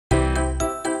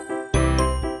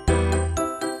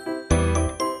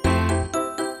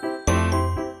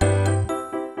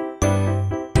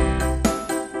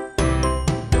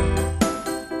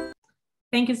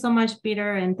Thank you so much,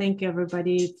 Peter, and thank you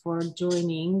everybody for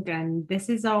joining. And this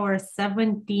is our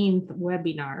 17th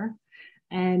webinar.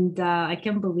 And I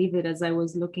can't believe it as I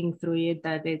was looking through it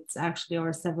that it's actually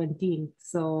our 17th.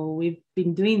 So we've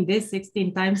been doing this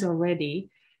 16 times already.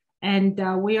 And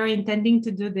we are intending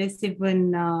to do this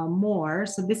even more.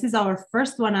 So this is our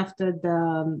first one after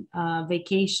the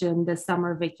vacation, the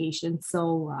summer vacation.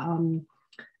 So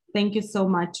thank you so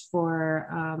much for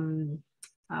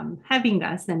having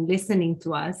us and listening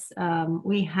to us.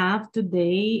 We have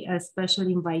today a special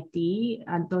invitee,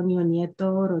 Antonio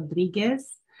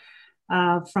Nieto-Rodriquez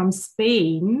from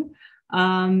Spain.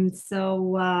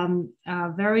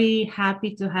 Very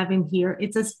happy to have him here.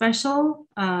 It's a special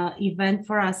event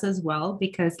for us as well,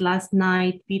 because last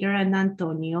night, Peter and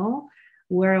Antonio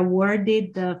were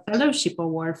awarded the Fellowship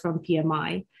Award from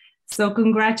PMI. So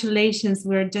congratulations.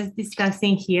 We're just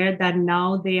discussing here that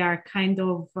now they are kind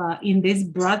of in this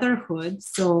brotherhood.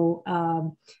 So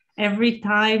every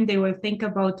time they will think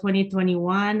about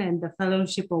 2021 and the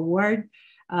Fellowship Award,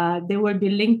 they will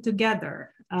be linked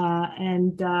together.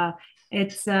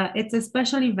 It's a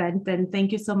special event, and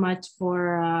thank you so much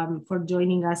for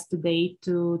joining us today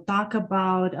to talk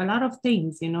about a lot of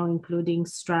things, including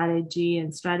strategy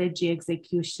and strategy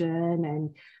execution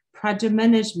and project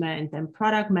management and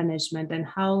product management and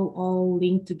how all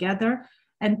link together.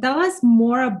 And tell us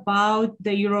more about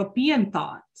the European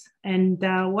thought and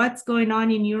what's going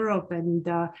on in Europe and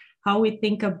how we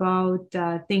think about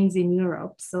things in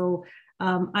Europe. So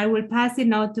I will pass it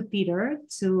now to Peter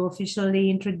to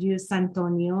officially introduce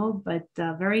Antonio, but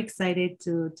very excited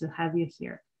to have you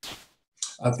here.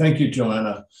 Thank you,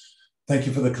 Joanna. Thank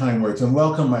you for the kind words, and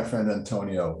welcome, my friend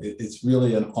Antonio. It's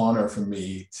really an honor for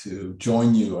me to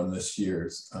join you on this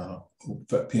year's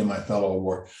PMI Fellow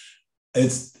Award.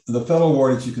 It's the Fellow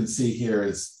Award, as you can see here,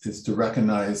 is to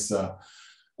recognize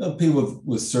people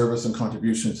with service and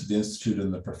contribution to the Institute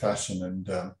and the profession.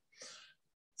 And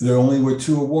there only were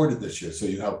 2 awarded this year, so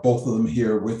you have both of them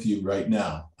here with you right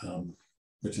now,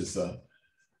 which is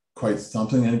quite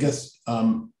something. And I guess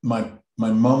my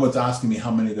mom was asking me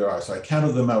how many there are, so I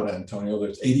counted them out, Antonio.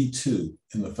 There's 82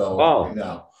 in the fellow right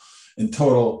now in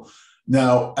total.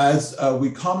 Now, as we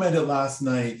commented last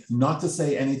night, not to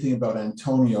say anything about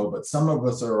Antonio, but some of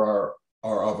us are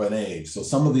of an age. So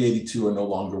some of the 82 are no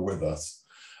longer with us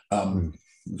as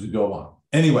we go along.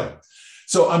 Anyway,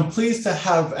 so I'm pleased to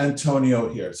have Antonio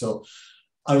here. So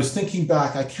I was thinking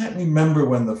back, I can't remember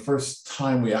when the first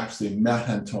time we actually met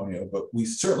Antonio, but we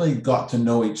certainly got to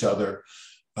know each other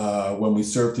when we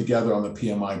served together on the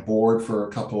PMI board for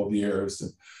a couple of years.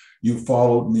 And you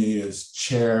followed me as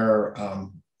chair.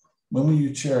 When were you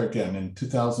chair again? In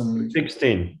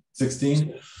 2016?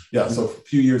 16? Yeah, so a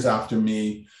few years after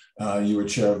me, you were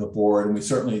chair of the board, and we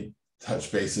certainly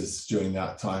touched bases during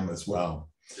that time as well.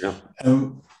 Yeah.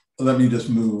 And let me just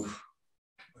move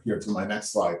here to my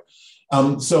next slide.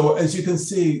 So as you can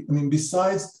see, I mean,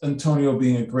 besides Antonio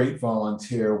being a great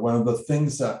volunteer, one of the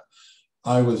things that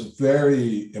I was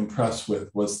very impressed with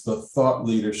was the thought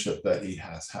leadership that he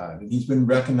has had. And he's been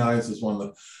recognized as one of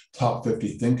the top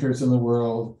 50 thinkers in the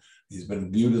world. He's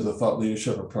been viewed as a thought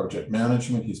leadership of project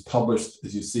management. He's published,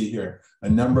 as you see here, a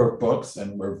number of books,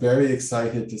 and we're very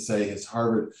excited to say his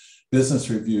Harvard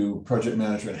Business Review Project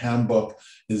Management Handbook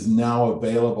is now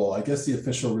available. I guess the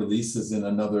official release is in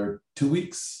another 2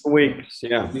 weeks. 2 weeks,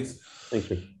 yeah. 2 weeks.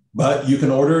 Thank you. But you can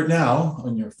order it now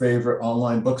on your favorite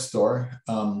online bookstore.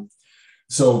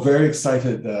 So very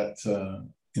excited that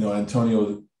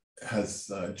Antonio has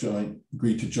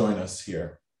agreed to join us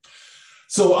here.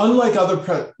 So unlike other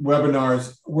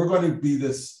webinars, we're going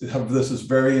to have this as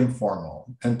very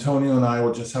informal. Antonio and I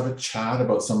will just have a chat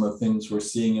about some of the things we're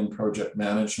seeing in project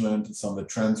management and some of the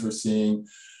trends we're seeing.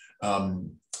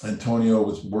 Antonio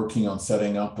was working on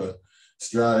setting up a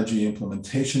strategy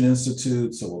implementation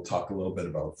institute, so we'll talk a little bit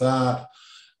about that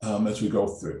as we go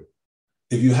through.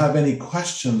 If you have any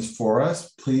questions for us,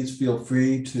 please feel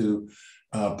free to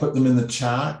put them in the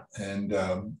chat and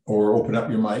or open up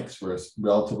your mics. We're a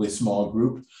relatively small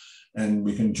group, and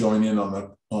we can join in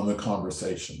on the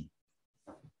conversation.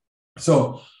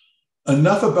 So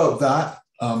enough about that.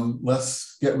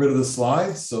 Let's get rid of the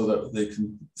slides so that they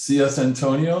can see us,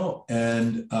 Antonio,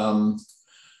 and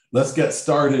let's get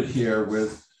started here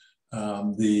with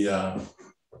our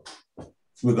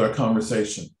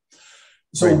conversation.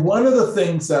 So one of the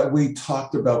things that we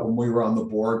talked about when we were on the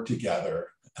board together,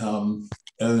 and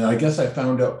I guess I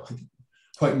found out, I didn't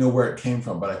quite know where it came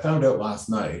from, but I found out last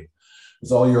night, it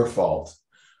was all your fault,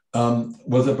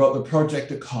 was about the project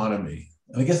economy.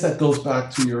 And I guess that goes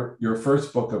back to your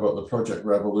first book about the project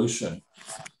revolution.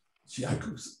 Gee, I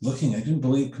was looking, couldn't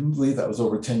believe that was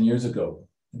over 10 years ago.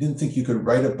 I didn't think you could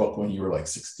write a book when you were like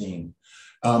 16.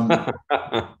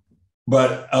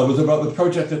 But it was about the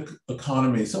project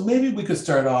economy. So maybe we could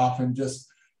start off and just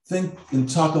think and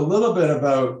talk a little bit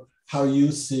about how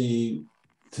you see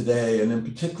today, and in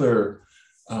particular,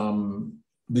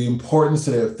 the importance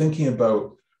today of thinking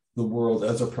about the world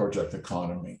as a project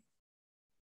economy.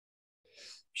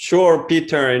 Sure,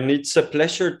 Peter, and it's a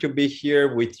pleasure to be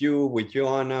here with you,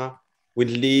 Anna, with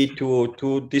Lee,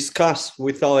 to discuss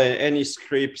without any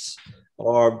scripts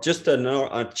or just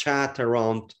a chat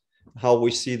around how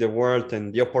we see the world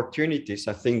and the opportunities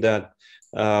I think that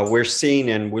we're seeing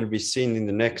and will be seeing in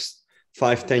the next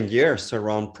 5-10 years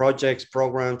around projects,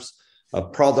 programs,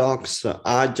 products,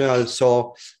 agile.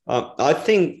 So I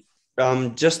think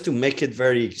just to make it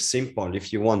very simple,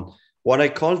 if you want, what I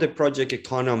call the project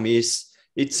economy is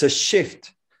it's a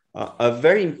shift, a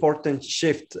very important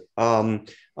shift.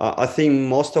 I think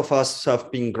most of us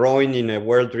have been growing in a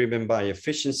world driven by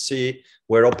efficiency,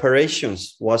 where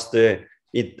operations was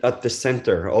at the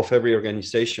center of every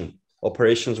organization.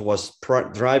 Operations was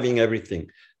driving everything,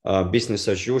 business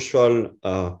as usual.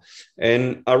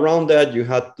 And around that, you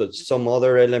had some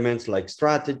other elements like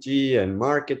strategy and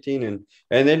marketing.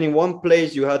 And then in one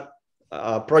place, you had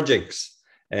projects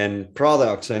and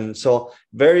products. And so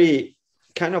very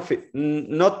kind of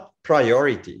not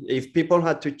priority. If people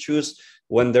had to choose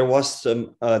when there was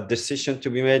a decision to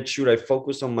be made, should I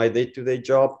focus on my day-to-day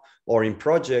job or in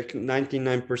project,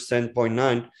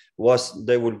 99.9% was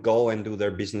they would go and do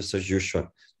their business as usual.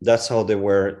 That's how they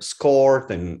were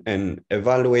scored and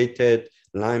evaluated,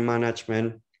 line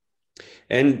management.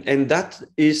 And that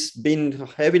is been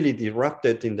heavily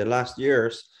disrupted in the last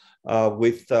years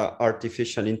with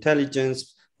artificial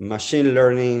intelligence, machine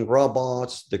learning,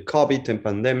 robots, the COVID and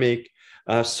pandemic.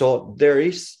 So there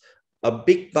is a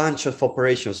big bunch of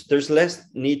operations. There's less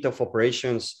need of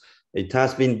operations. It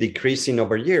has been decreasing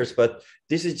over years, but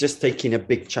this is just taking a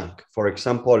big chunk. For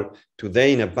example,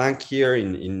 today in a bank here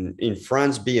in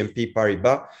France, BNP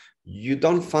Paribas, you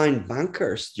don't find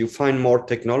bankers. You find more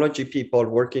technology people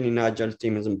working in agile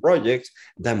teams and projects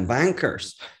than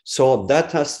bankers. So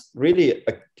that has really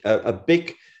a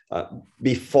big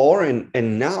before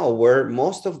and now, where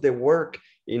most of the work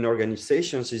in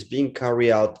organizations is being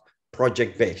carried out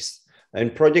project-based.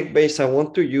 And project-based, I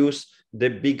want to use the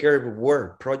bigger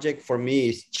word. Project for me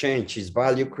is change, is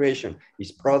value creation,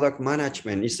 is product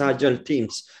management, is agile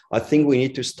teams. I think we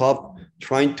need to stop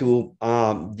trying to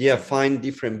find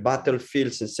different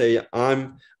battlefields and say,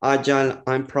 I'm agile,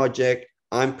 I'm project,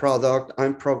 I'm product,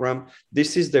 I'm program.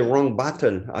 This is the wrong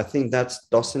battle. I think that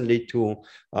doesn't lead to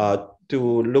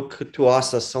look to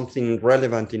us as something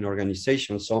relevant in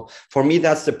organizations. So for me,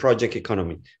 that's the project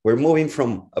economy. We're moving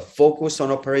from a focus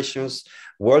on operations,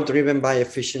 world driven by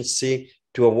efficiency,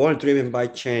 to a world driven by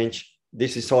change.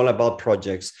 This is all about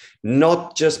projects.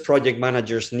 Not just project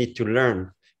managers need to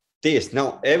learn this.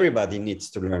 Now everybody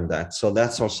needs to learn that. So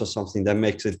that's also something that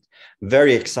makes it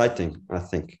very exciting, I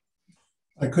think.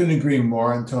 I couldn't agree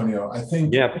more, Antonio. I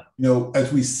think,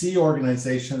 as we see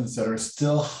organizations that are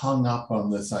still hung up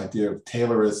on this idea of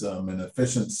Taylorism and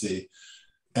efficiency,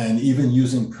 and even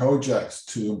using projects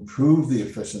to improve the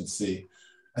efficiency,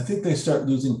 I think they start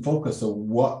losing focus of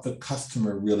what the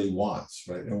customer really wants,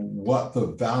 right? And what the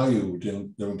value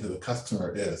doing to the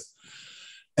customer is.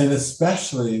 And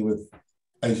especially with,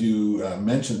 as you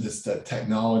mentioned, this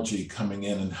technology coming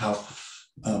in and how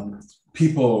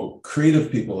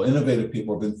creative people, innovative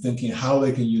people have been thinking how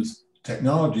they can use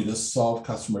technology to solve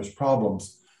customers'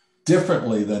 problems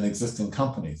differently than existing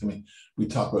companies. I mean, we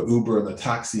talk about Uber and the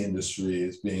taxi industry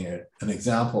as being an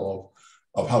example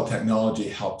of how technology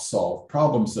helps solve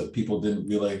problems that people didn't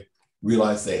really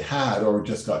realize they had or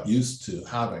just got used to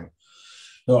having.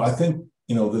 So I think,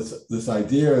 this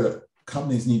idea that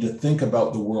companies need to think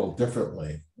about the world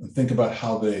differently and think about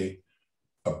how they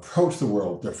approach the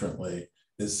world differently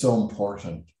is so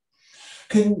important.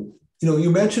 You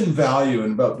mentioned value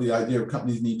and about the idea of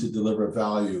companies need to deliver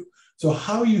value. So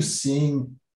how are you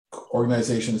seeing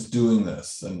organizations doing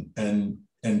this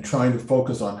and trying to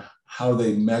focus on how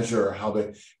they measure, how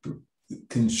they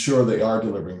can ensure they are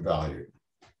delivering value?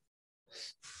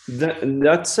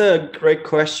 That's a great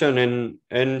question,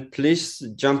 and please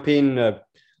jump in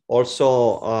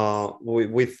also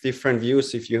with different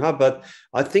views if you have. But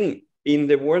I think in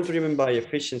the world driven by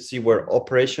efficiency, where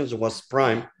operations was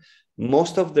prime,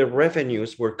 most of the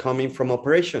revenues were coming from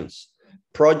operations.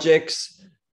 Projects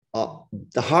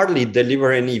hardly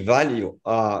deliver any value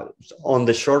on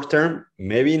the short term,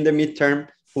 maybe in the midterm,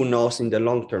 who knows in the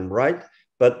long term, right?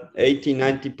 But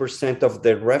 80-90% of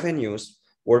the revenues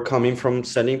were coming from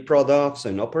selling products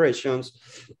and operations.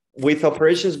 with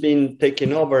operations being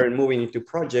taken over and moving into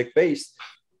project-based,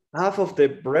 half of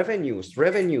the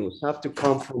revenues have to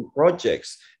come from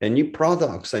projects and new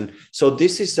products. And so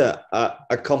this is a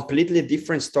completely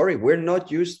different story. We're not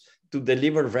used to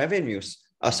deliver revenues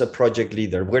as a project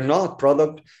leader. We're not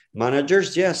product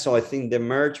managers. Yes. So I think the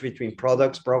merge between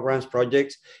products, programs,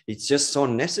 projects, it's just so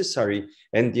necessary.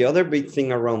 And the other big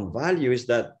thing around value is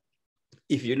that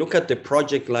if you look at the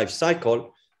project life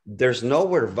cycle, there's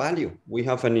nowhere value. We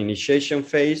have an initiation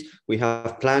phase, we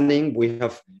have planning, we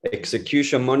have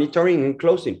execution, monitoring, and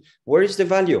closing. Where is the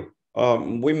value?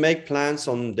 We make plans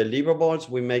on deliverables,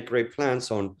 we make great plans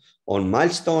on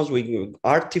milestones, we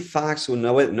artifacts.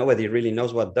 Nobody really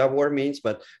knows what that word means,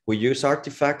 but we use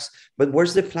artifacts. But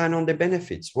where's the plan on the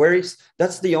benefits?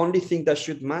 That's the only thing that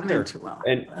should matter.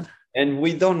 And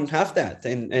we don't have that.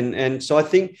 And so I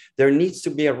think there needs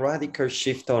to be a radical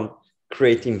shift on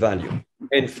creating value,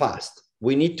 and fast.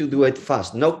 We need to do it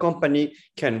fast. No company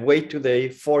can wait today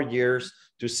 4 years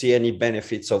to see any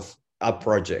benefits of a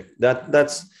project.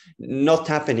 That's not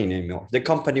happening anymore. The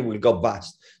company will go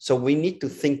bust. So we need to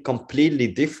think completely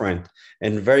different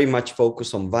and very much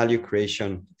focus on value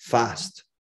creation fast.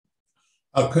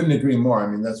 I couldn't agree more. I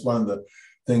mean, that's one of the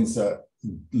things that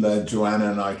led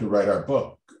Joanna and I to write our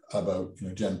book about,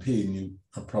 Gen P, new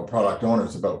product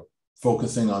owners, about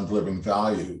focusing on delivering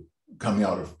value coming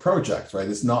out of projects, right?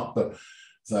 It's not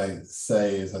as I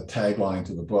say, is a tagline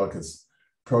to the book, is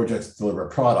projects deliver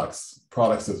products.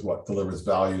 Products is what delivers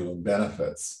value and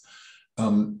benefits.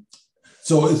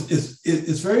 So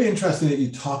it's very interesting that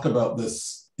you talk about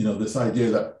this, this idea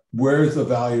that where's the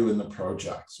value in the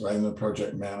projects, right? In the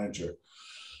project manager.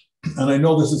 And I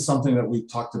know this is something that we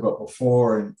talked about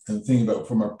before and thinking about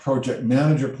from a project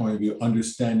manager point of view,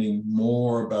 understanding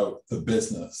more about the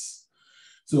business.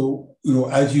 So,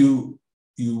 as you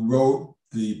wrote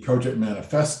the project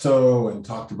manifesto and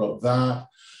talked about that,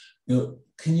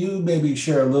 can you maybe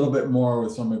share a little bit more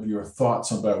with some of your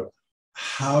thoughts about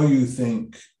how you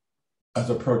think as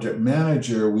a project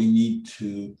manager, we need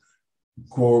to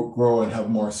grow and have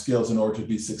more skills in order to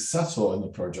be successful in the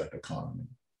project economy?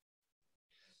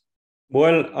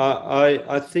 Well,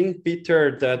 I think,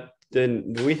 Peter, that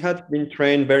we had been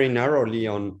trained very narrowly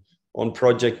on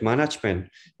project management.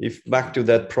 If back to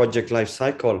that project life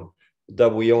cycle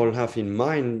that we all have in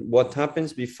mind, what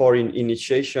happens before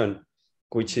initiation,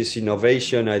 which is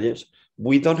innovation ideas,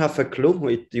 we don't have a clue.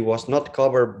 It was not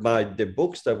covered by the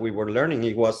books that we were learning.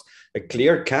 It was a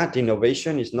clear cut.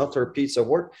 Innovation is not our piece of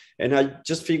work. And I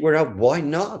just figured out, why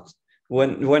not?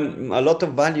 When a lot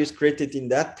of value is created in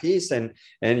that piece, and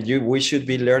we should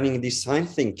be learning design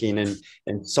thinking,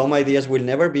 and some ideas will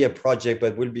never be a project,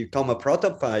 but will become a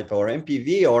prototype or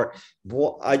MPV, or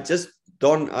I just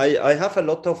don't, I have a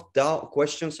lot of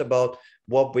questions about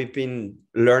what we've been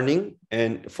learning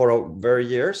and for very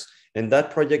years. And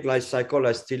that project life cycle,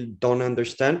 I still don't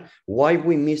understand why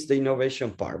we miss the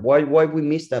innovation part, why we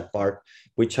miss that part,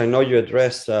 which I know you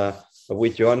address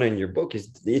with Joanna in your book.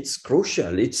 It's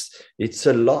crucial. It's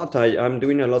a lot. I'm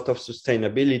doing a lot of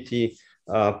sustainability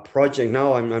project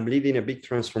now. I'm leading a big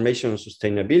transformation on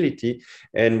sustainability.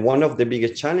 And one of the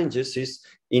biggest challenges is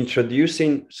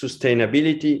introducing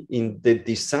sustainability in the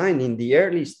design, in the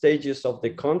early stages of the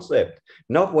concept,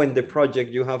 not when the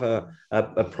project, you have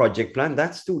a project plan.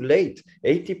 That's too late.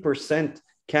 80%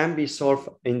 can be solved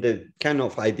in the kind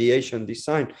of ideation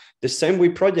design. The same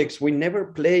with projects. We never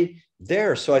play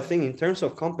there. So I think in terms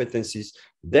of competencies,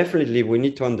 definitely we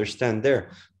need to understand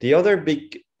there. The other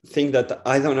big thing that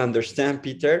I don't understand,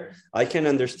 Peter, I can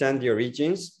understand the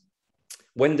origins.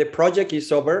 When the project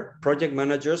is over, project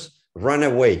managers run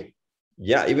away.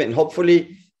 Yeah, even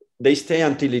hopefully they stay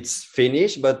until it's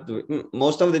finished, but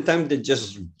most of the time they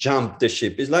just jump the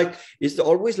ship. It's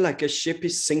always like a ship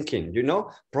is sinking,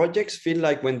 Projects feel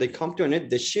like when they come to an end,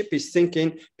 the ship is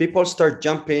sinking, people start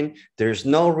jumping, there's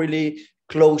no really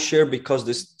closure because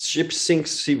the ship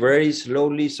sinks very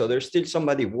slowly. So there's still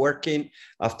somebody working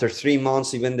after 3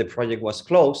 months, even the project was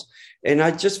closed. And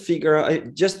I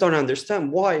just don't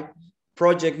understand why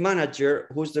project manager,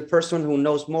 who's the person who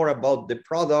knows more about the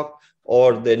product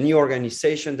or the new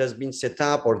organization that's been set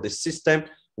up or the system,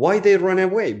 why they run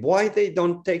away, why they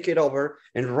don't take it over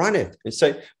and run it and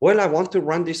say, well, I want to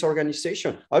run this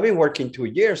organization. I've been working 2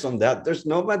 years on that. There's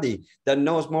nobody that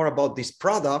knows more about this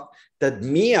product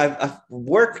than me. I've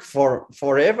worked for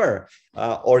forever,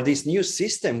 or this new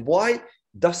system. Why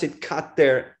does it cut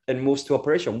there and moves to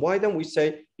operation? Why don't we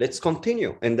say, let's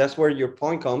continue? And that's where your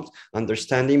point comes,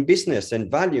 understanding business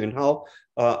and value and how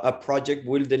a project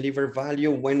will deliver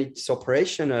value when it's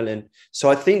operational. And so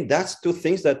I think that's two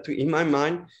things that in my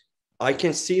mind I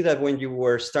can see that when you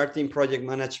were starting project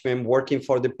management, working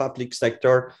for the public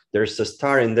sector, there's a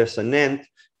start and there's an end,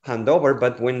 handover.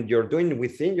 But when you're doing it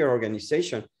within your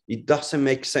organization, it doesn't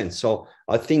make sense. So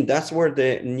I think that's where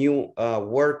the new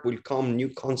work will come, new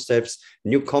concepts,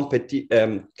 new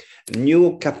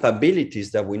new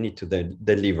capabilities that we need to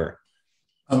deliver.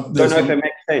 Don't know if it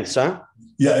makes sense, huh?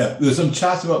 Yeah. There's some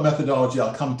chats about methodology.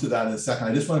 I'll come to that in a second.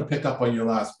 I just want to pick up on your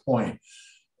last point.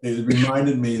 It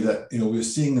reminded me that, we're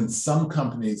seeing in some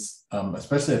companies,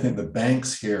 especially I think the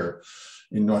banks here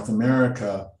in North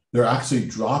America, they're actually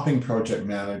dropping project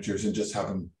managers and just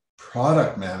having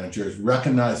product managers,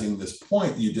 recognizing this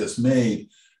point you just made,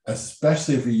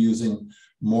 especially if you're using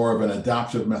more of an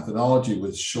adaptive methodology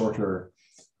with shorter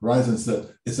horizons,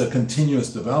 that it's a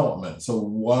continuous development. So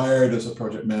where does a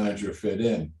project manager fit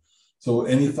in? So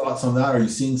any thoughts on that? Are you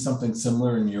seeing something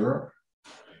similar in Europe?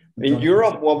 In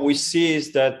Europe, what we see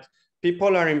is that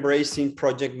people are embracing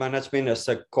project management as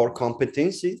a core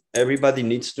competency. Everybody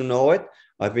needs to know it.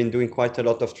 I've been doing quite a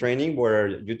lot of training where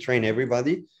you train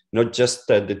everybody, not just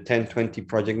the 10, 20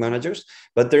 project managers,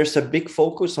 but there's a big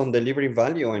focus on delivering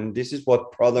value. And this is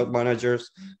what product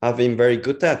managers have been very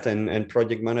good at and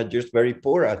project managers very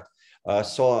poor at.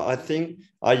 So I think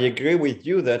I agree with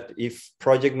you that if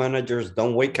project managers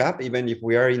don't wake up, even if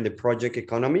we are in the project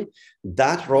economy,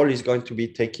 that role is going to be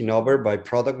taken over by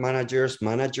product managers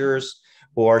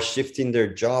who are shifting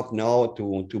their job now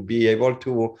to be able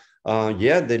to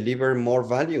deliver more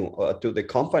value to the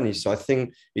company. So I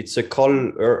think it's a call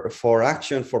for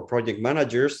action for project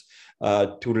managers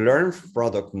to learn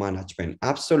product management.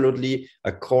 Absolutely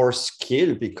a core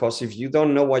skill, because if you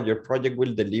don't know what your project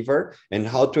will deliver and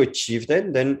how to achieve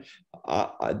that, then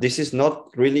this is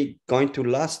not really going to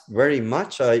last very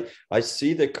much. I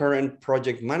see the current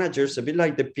project managers a bit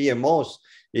like the PMOs.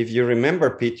 If you remember,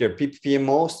 Peter,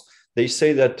 PMOs, they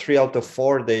say that 3 out of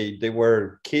 4, they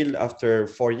were killed after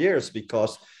 4 years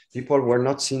because people were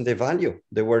not seeing the value.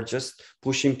 They were just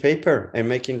pushing paper and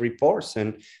making reports.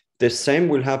 And the same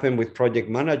will happen with project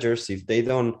managers if they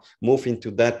don't move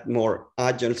into that more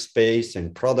agile space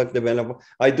and product development.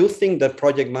 I do think that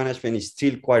project management is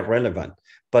still quite relevant,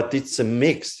 but it's a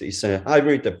mix, it's a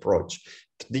hybrid approach.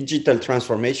 Digital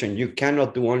transformation, you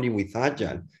cannot do only with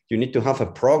agile. You need to have a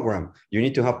program. You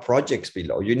need to have projects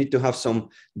below. You need to have some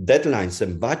deadlines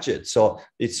and budget. So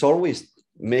it's always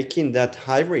making that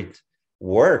hybrid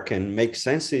work and make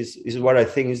sense is what I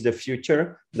think is the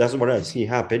future. That's what I see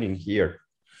happening here.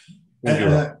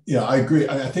 I agree.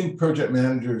 I think project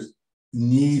managers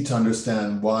need to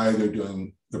understand why they're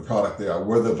doing the product they are,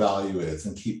 where the value is,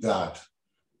 and keep that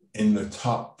in the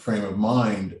top frame of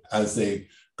mind as they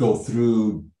go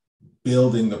through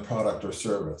building the product or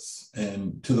service.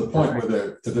 And to the point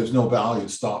where if there's no value,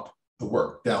 stop the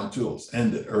work, down tools,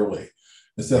 end it early.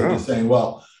 Instead of just saying,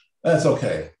 well, that's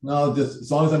okay. No, just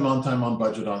as long as I'm on time, on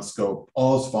budget, on scope,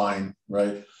 all's fine,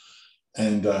 right?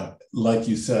 And like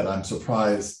you said, I'm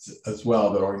surprised as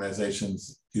well that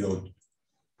organizations,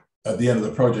 at the end of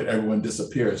the project, everyone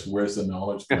disappears. Where's the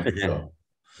knowledge going to go?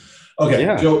 Okay,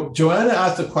 Joanna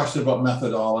asked a question about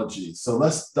methodology. So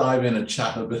let's dive in and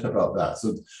chat a bit about that.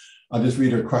 So I'll just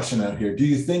read her question out here. Do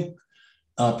you think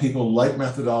people like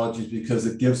methodologies because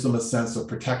it gives them a sense of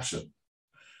protection?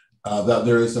 That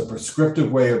there is a prescriptive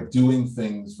way of doing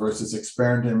things versus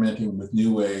experimenting with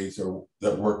new ways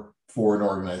that work for an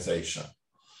organization?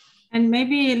 And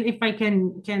maybe if I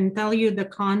can tell you the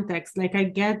context, like I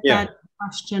get that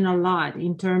question a lot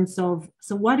in terms of,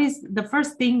 so what is the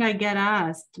first thing I get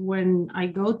asked when I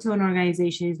go to an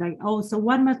organization is like, oh, so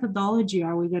what methodology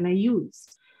are we going to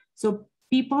use? So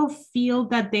people feel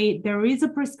that there is a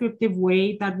prescriptive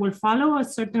way that will follow a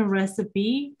certain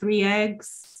recipe, 3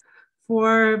 eggs,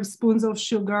 4 spoons of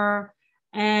sugar,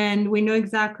 and we know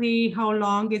exactly how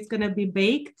long it's going to be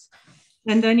baked.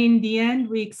 And then in the end,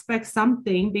 we expect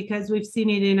something because we've seen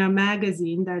it in a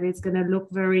magazine that it's going to look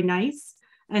very nice.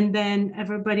 And then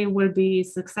everybody will be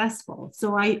successful.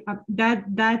 So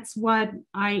that's what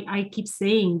I keep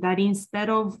saying, that instead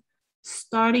of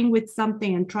starting with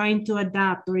something and trying to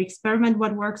adapt or experiment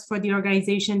what works for the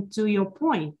organization, to your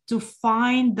point, to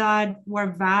find that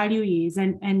where value is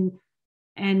and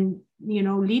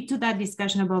lead to that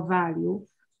discussion about value,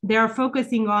 they are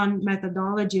focusing on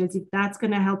methodology as if that's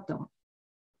going to help them.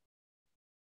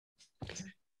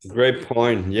 Great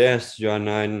point. Yes,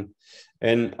 Joanna.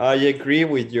 And I agree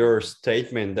with your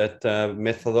statement that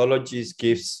methodologies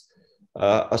gives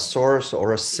a source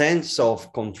or a sense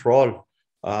of control.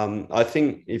 I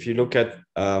think if you look at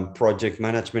project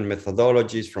management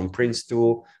methodologies from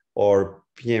Prince2 or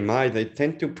PMI, they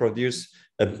tend to produce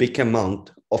a big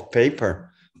amount of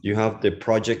paper. you have the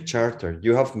project charter,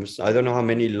 you have, I don't know how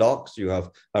many logs you have,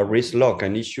 a risk log,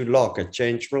 an issue log, a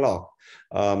change log.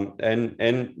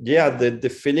 And yeah, the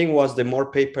feeling was the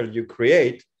more paper you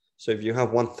create. So if you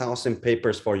have 1,000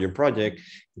 papers for your project,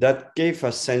 that gave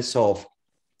a sense of,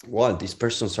 well, these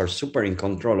persons are super in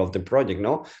control of the project,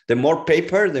 no? The more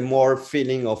paper, the more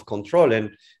feeling of control. And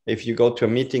if you go to a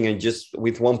meeting and just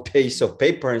with one piece of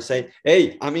paper and say,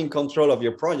 hey, I'm in control of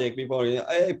your project, people,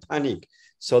 hey, panic.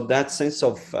 So that sense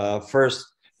of first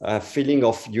feeling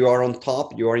of you are on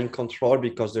top, you are in control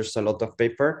because there's a lot of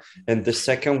paper. And the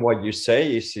second, what you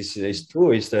say is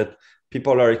true, is that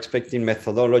people are expecting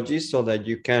methodologies so that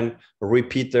you can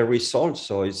repeat the results.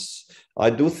 So I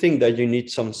do think that you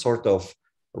need some sort of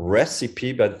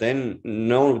recipe, but then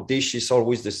no dish is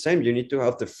always the same. You need to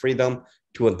have the freedom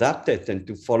to adapt it and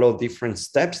to follow different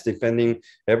steps depending.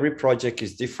 Every project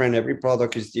is different, every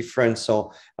product is different.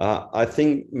 So I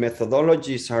think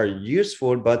methodologies are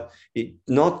useful, but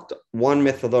not one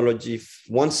methodology,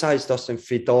 one size doesn't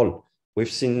fit all. We've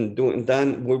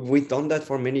done that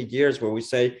for many years, where we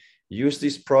say use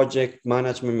this project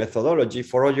management methodology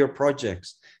for all your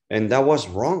projects, and that was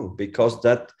wrong, because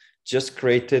that just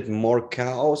created more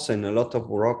chaos and a lot of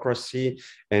bureaucracy.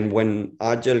 And when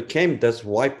Agile came, that's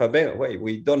wiped away.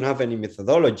 We don't have any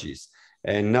methodologies.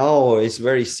 And now it's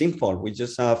very simple. We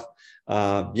just have,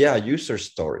 user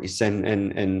stories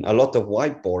and a lot of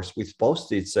whiteboards with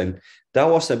Post-its. And that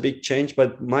was a big change,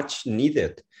 but much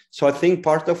needed. So I think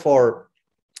part of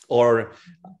our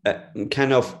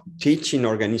kind of teaching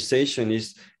organization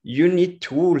is, you need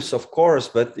tools, of course,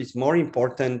 but it's more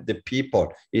important the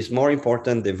people, it's more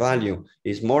important the value,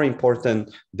 it's more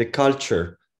important the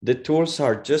culture. The tools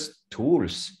are just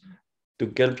tools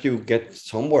to help you get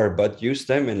somewhere, but use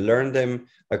them and learn them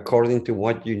according to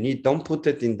what you need. Don't put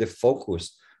it in the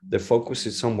focus. The focus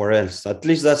is somewhere else. At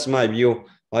least that's my view.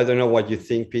 I don't know what you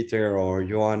think, Peter or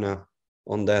Joanna,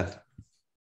 on that.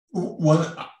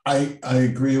 Well, I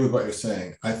agree with what you're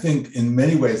saying. I think in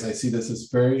many ways, I see this as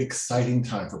a very exciting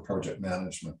time for project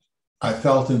management. I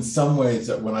felt in some ways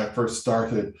that when I first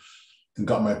started and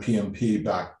got my PMP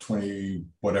back 20,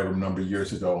 whatever number of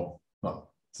years ago,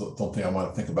 so don't think I want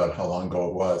to think about how long ago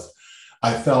it was,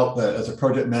 I felt that as a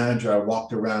project manager, I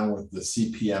walked around with the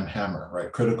CPM hammer,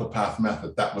 right? Critical path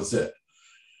method, that was it.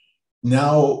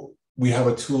 Now we have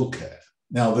a toolkit.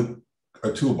 Now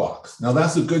a toolbox. Now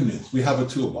that's the good news. We have a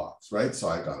toolbox, right? So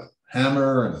I got a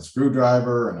hammer and a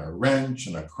screwdriver and a wrench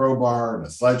and a crowbar and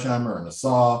a sledgehammer and a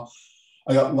saw.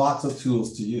 I got lots of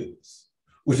tools to use,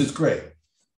 which is great.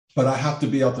 But I have to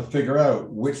be able to figure out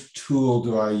which tool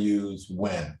do I use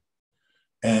when.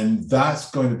 And that's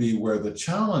going to be where the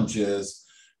challenge is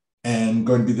and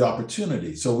going to be the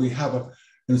opportunity. So we have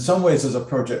in some ways, as a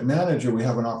project manager, we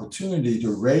have an opportunity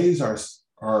to raise our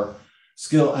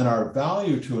skill and our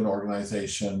value to an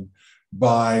organization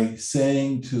by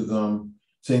saying to them,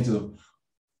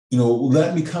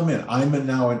 let me come in.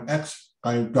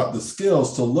 I've got the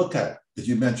skills to look at, as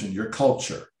you mentioned, your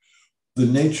culture, the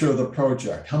nature of the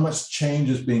project, how much change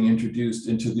is being introduced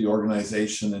into the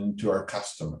organization and to our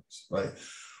customers, right?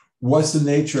 What's the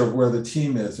nature of where the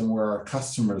team is and where our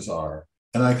customers are?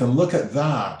 And I can look at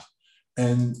that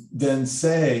and then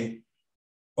say,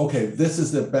 okay, this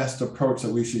is the best approach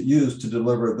that we should use to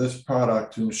deliver this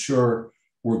product to ensure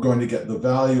we're going to get the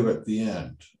value at the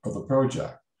end of the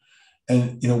project.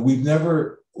 And, we've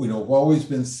always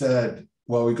been said,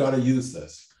 well, we got to use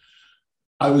this.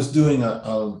 I was doing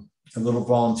a little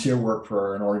volunteer work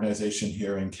for an organization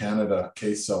here in Canada,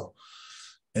 CASO.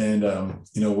 And,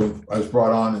 when I was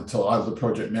brought on until I was the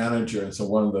project manager. And so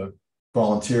one of the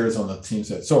volunteers on the team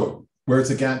said, so where's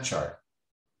the Gantt chart?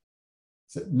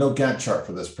 No Gantt chart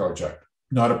for this project,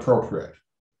 not appropriate,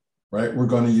 right? We're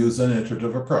going to use an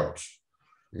iterative approach.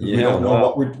 Yeah,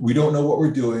 we don't know what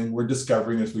we're doing. We're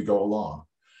discovering as we go along.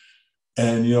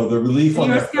 And, the relief on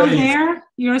their face. You're still there?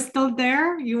 You're still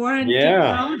there? You weren't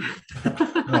thrown?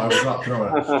 No, I was not thrown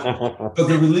out. But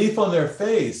the relief on their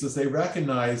face is they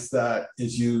recognize that,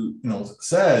 as you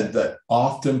said, that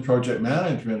often project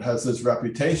management has this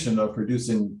reputation of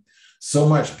producing so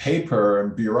much paper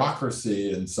and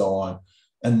bureaucracy and so on,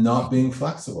 and not being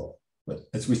flexible. But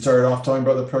as we started off talking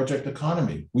about the project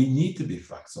economy, we need to be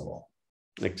flexible.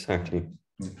 Exactly.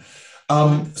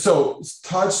 So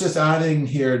Todd's just adding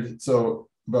here, so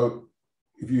about,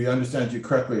 if you understand you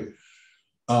correctly,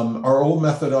 our old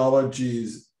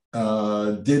methodologies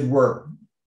did work,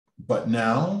 but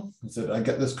now, did I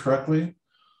get this correctly?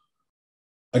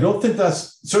 I don't think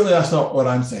certainly that's not what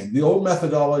I'm saying. The old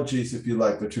methodologies, if you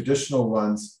like, the traditional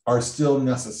ones, are still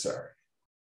necessary.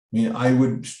 I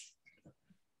mean,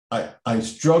 I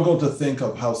struggle to think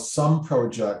of how some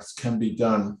projects can be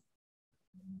done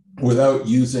without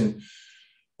using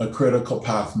a critical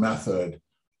path method.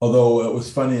 Although it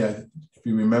was funny, if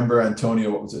you remember,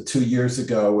 Antonio, what was it, 2 years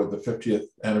ago with the 50th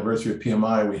anniversary of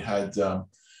PMI, we had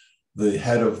the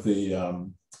head of the,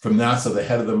 from NASA, the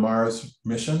head of the Mars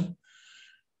mission,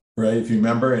 right? If you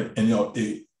remember, and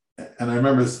I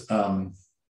remember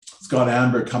Scott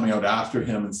Amber coming out after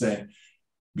him and saying,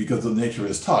 because of the nature of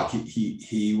his talk,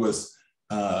 he was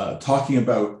talking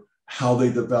about how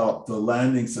they developed the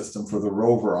landing system for the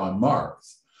rover on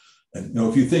Mars. And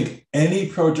if you think any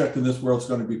project in this world is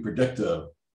going to be predictive,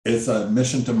 it's a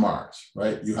mission to Mars,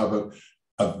 right? You have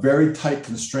a very tight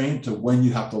constraint to when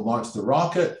you have to launch the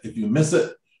rocket. If you miss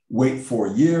it, wait 4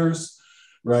 years,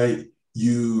 right?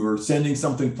 You are sending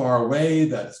something far away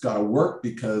that's got to work,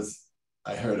 because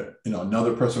I heard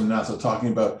another person from NASA talking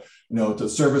about, the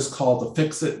service call to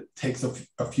fix it takes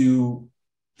a few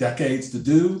decades to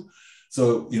do.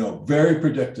 So, very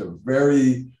predictive,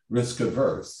 very risk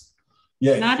averse.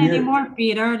 Yeah, not anymore,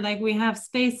 Peter. Like, we have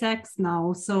SpaceX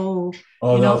now. So,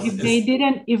 if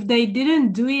they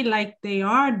didn't do it like they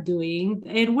are doing,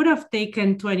 it would have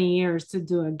taken 20 years to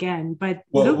do again. But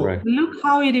look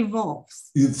how it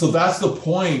evolves. So that's the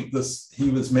point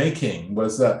he was making,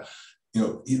 was that,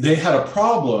 they had a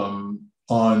problem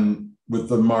with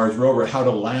the Mars rover, how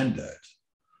to land it,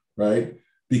 right?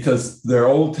 Because their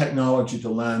old technology to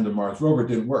land the Mars rover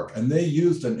didn't work. And they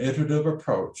used an iterative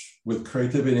approach with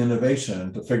creativity and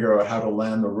innovation to figure out how to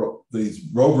land these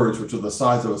rovers, which are the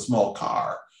size of a small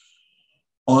car,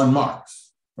 on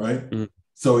Mars, right? Mm-hmm.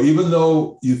 So even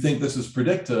though you think this is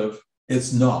predictive,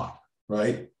 it's not,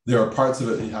 right? There are parts of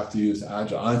it that you have to use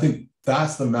agile. And I think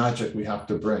that's the magic we have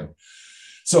to bring.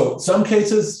 So some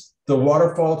cases, the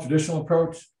waterfall traditional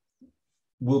approach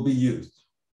will be used.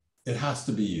 It has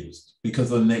to be used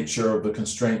because of the nature of the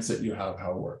constraints that you have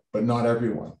how it works, but not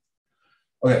everyone.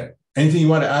 Okay, anything you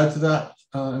want to add to that,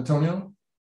 Antonio?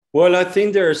 Well, I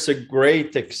think there's a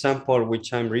great example,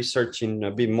 which I'm researching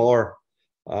a bit more.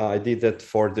 I did that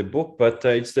for the book, but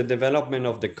it's the development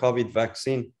of the COVID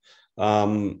vaccine.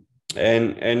 And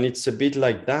it's a bit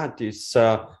like that. It's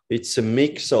a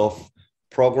mix of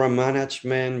program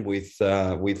management with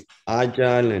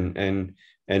agile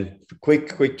and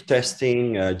quick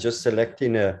testing, just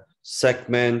selecting a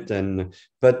segment.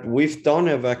 But we've done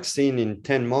a vaccine in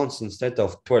 10 months instead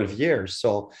of 12 years.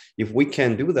 So if we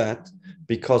can do that,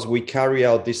 because we carry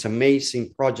out this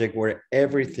amazing project where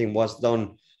everything was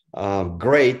done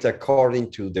great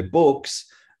according to the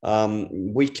books,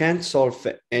 we can solve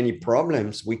any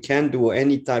problems. We can do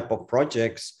any type of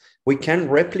projects. We can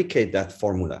replicate that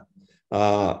formula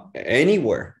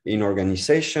anywhere in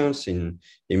organizations,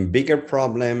 in bigger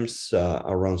problems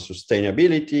around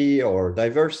sustainability or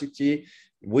diversity.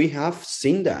 We have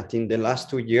seen that in the last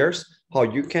 2 years, how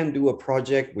you can do a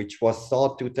project which was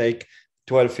thought to take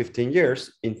 12, 15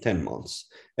 years in 10 months.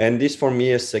 And this for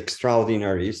me is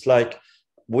extraordinary. It's like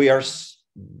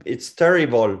it's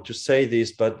terrible to say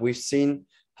this, but we've seen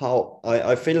how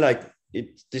I feel like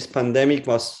this pandemic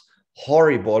was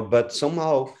horrible, but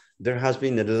somehow there has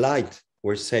been a light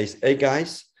where it says, hey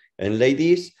guys and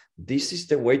ladies, this is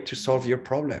the way to solve your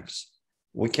problems.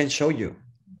 We can show you.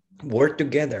 Work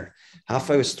together, have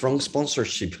a strong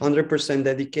sponsorship, 100%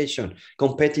 dedication,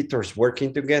 competitors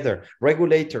working together,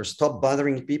 regulators, stop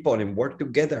bothering people and work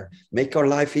together, make our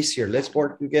life easier. Let's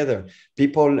work together.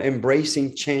 People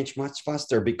embracing change much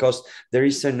faster because there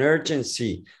is an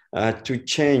urgency to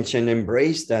change and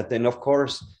embrace that. And of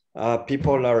course,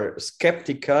 people are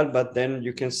skeptical, but then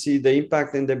you can see the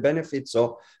impact and the benefits.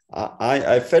 So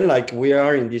I feel like we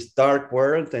are in this dark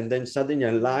world, and then suddenly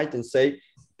a light and say,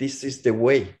 this is the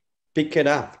way. Pick it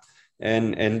up.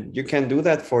 And you can do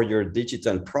that for your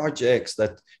digital projects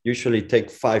that usually take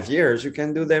 5 years. You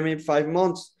can do them in 5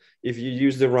 months if you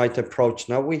use the right approach.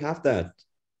 Now we have that.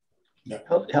 Yeah.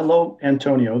 Hello,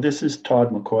 Antonio. This is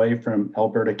Todd McCoy from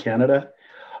Alberta, Canada.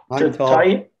 Hi,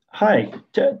 Todd. Hi.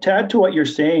 To add to what you're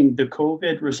saying, the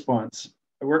COVID response,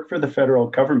 I work for the federal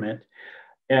government,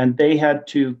 and they had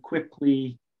to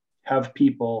quickly have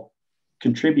people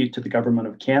contribute to the government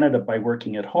of Canada by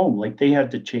working at home. Like, they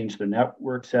had to change the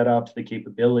network setups, the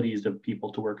capabilities of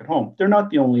people to work at home. They're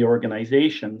not the only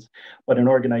organizations, but an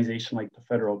organization like the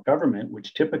federal government,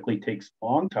 which typically takes a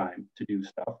long time to do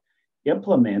stuff,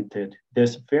 implemented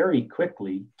this very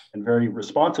quickly and very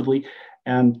responsibly.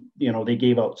 And, they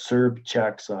gave out CERB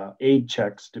checks, aid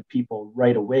checks to people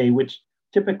right away, which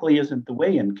typically isn't the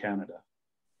way in Canada.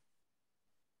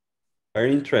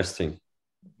 Very interesting.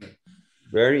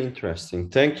 Very interesting.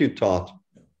 Thank you, Todd.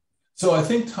 So I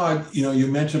think, Todd, you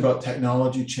mentioned about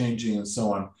technology changing and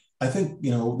so on. I think,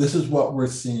 you know, this is what we're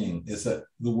seeing, is that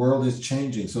the world is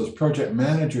changing. So as project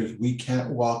managers, we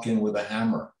can't walk in with a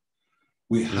hammer.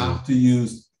 We have to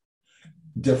use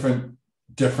different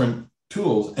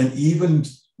tools. And even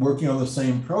working on the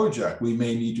same project, we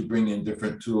may need to bring in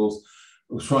different tools.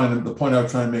 The point I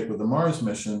was trying to make with the Mars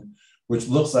mission, which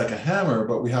looks like a hammer,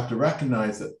 but we have to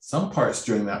recognize that some parts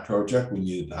during that project, we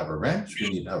needed to have a wrench, we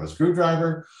need to have a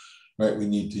screwdriver, right? We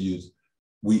need to use,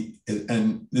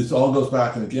 and this all goes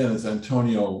back, and again, as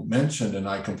Antonio mentioned, and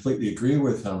I completely agree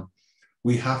with him,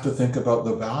 we have to think about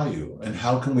the value and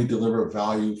how can we deliver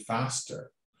value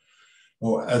faster?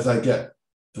 Well, as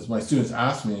my students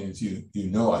ask me, as you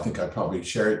know, I think I probably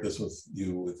shared this with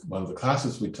you with one of the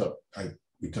classes we took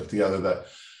together, that,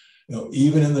 you know,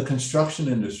 even in the construction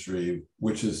industry,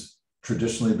 which has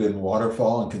traditionally been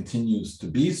waterfall and continues to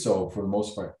be so for the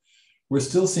most part, we're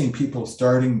still seeing people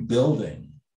starting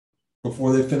building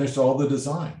before they finished all the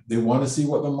design. They want to see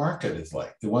what the market is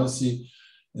like. They want to see,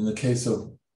 in the case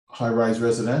of high-rise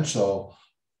residential,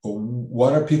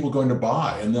 what are people going to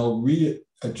buy? And they'll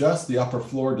readjust the upper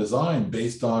floor design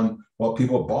based on what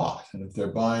people bought. And if they're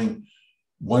buying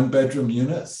one-bedroom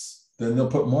units, then they'll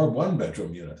put more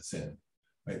one-bedroom units in,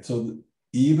 right? So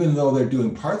even though they're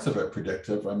doing parts of it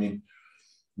predictive, I mean,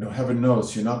 you know, heaven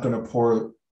knows you're not going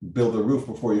to build a roof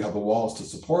before you have the walls to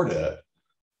support it.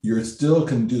 You still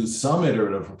can do some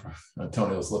iterative.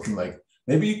 Antonio's looking like,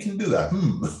 maybe you can do that.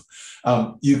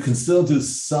 You can still do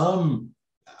some,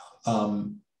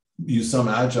 use some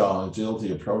agile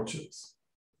agility approaches.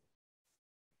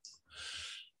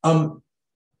 Okay.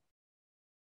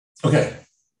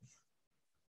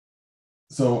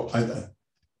 So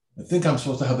I think I'm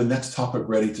supposed to have the next topic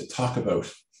ready to talk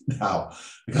about now.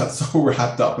 I got so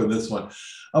wrapped up in this one.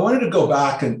 I wanted to go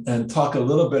back and talk a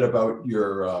little bit about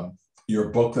your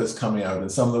book that's coming out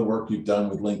and some of the work you've done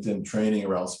with LinkedIn training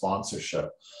around sponsorship.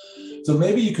 So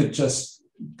maybe you could just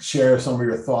share some of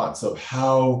your thoughts of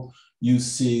how you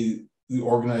see the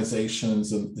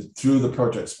organizations and through the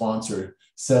project sponsor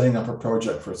setting up a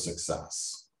project for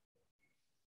success.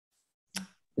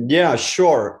 Yeah,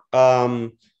 sure.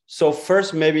 So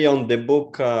first, maybe on the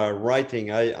book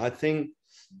writing, I think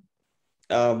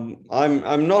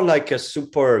I'm not like a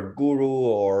super guru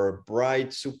or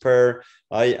bright super.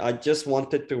 I just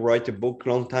wanted to write a book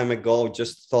long time ago.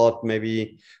 Just thought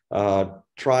maybe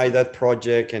try that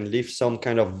project and leave some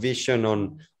kind of vision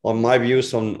on my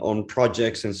views on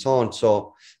projects and so on.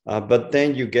 So, but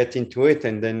then you get into it,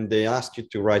 and then they ask you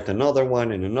to write another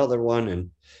one and another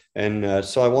one, and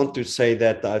so I want to say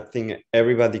that I think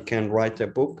everybody can write a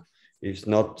book. It's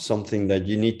not something that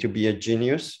you need to be a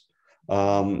genius.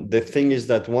 The thing is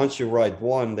that once you write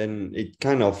one, then it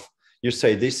kind of, you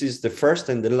say, this is the first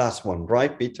and the last one,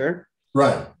 right, Peter?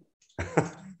 Right.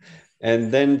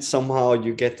 And then somehow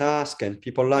you get asked and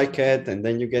people like it, and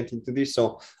then you get into this.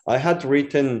 So I had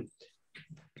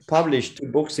published 2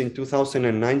 books in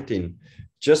 2019,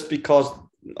 just because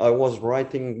I was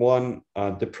writing one,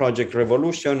 The Project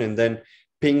Revolution, and then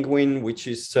Penguin, which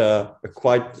is a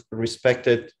quite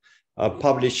respected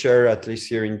publisher, at least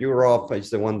here in Europe.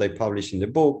 It's the one they publish in the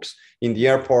books. In the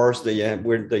airports,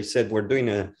 they said, we're doing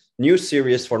a new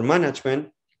series for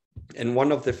management. And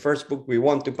one of the first books we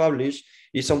want to publish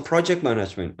is on project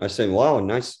management. I said, wow,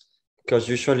 nice, because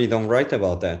usually don't write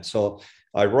about that. So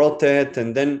I wrote it,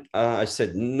 and then I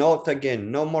said, not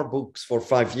again, no more books for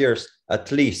 5 years,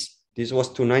 at least. This was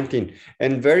 2019.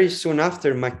 And very soon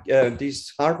after,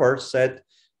 this Harvard said,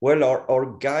 well,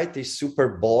 our guide is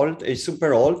super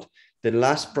old. The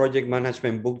last project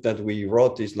management book that we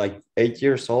wrote is like 8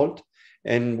 years old.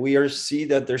 And we see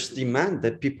that there's demand,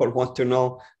 that people want to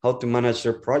know how to manage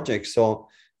their projects. So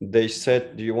they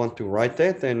said, do you want to write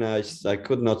it? And I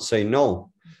could not say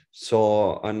no.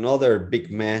 So another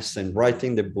big mess and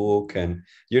writing the book. And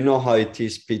you know how it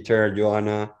is, Peter,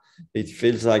 Joanna, it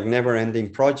feels like never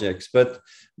ending projects. But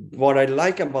what I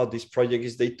like about this project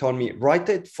is they told me, write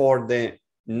it for the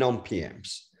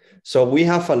non-PMs. So we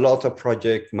have a lot of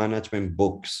project management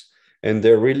books, and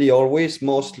they're really always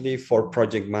mostly for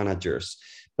project managers.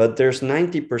 But there's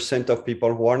 90% of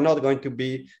people who are not going to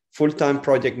be full-time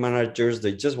project managers.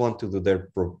 They just want to do their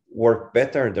work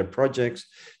better, their projects.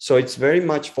 So it's very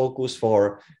much focused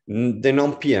for the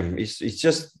non-PM. It's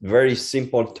just very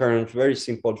simple terms, very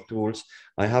simple tools.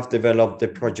 I have developed the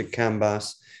project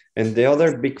canvas. And the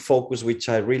other big focus, which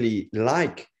I really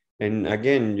like, and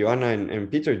again, Joanna and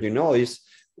Peter, you know, is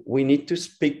we need to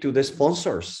speak to the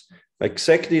sponsors.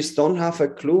 Executives don't have a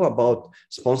clue about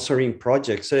sponsoring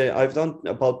projects. I've done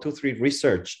about 2-3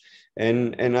 research,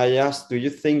 and I asked, do you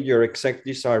think your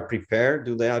executives are prepared?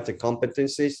 Do they have the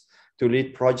competencies to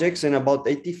lead projects, and about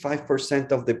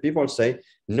 85% of the people say,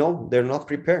 no, they're not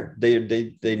prepared.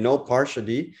 They know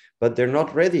partially, but they're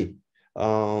not ready.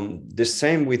 The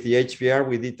same with the HBR,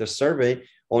 we did a survey.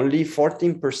 Only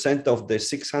 14% of the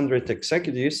 600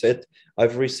 executives said,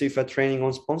 I've received a training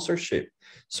on sponsorship.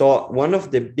 So one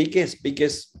of the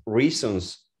biggest reasons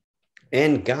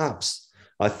and gaps,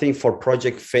 I think, for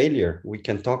project failure, we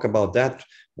can talk about that,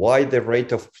 why the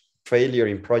rate of failure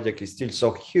in project is still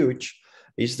so huge,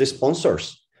 is the sponsors.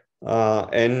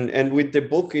 And with the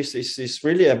book is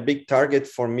really a big target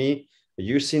for me,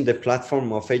 using the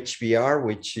platform of HBR,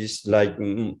 which is like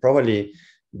probably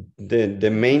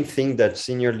the main thing that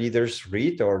senior leaders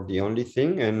read, or the only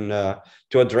thing, and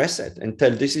to address it and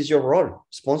tell, this is your role,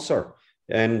 sponsor.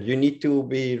 And you need to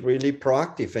be really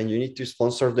proactive, and you need to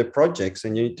sponsor the projects,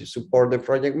 and you need to support the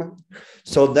project manager.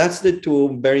 So that's the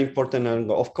two very important.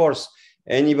 And of course,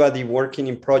 anybody working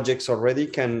in projects already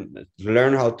can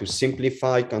learn how to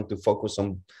simplify and to focus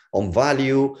on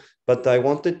value. But I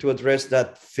wanted to address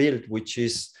that field, which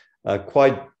is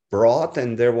quite broad,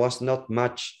 and there was not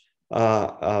much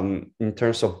in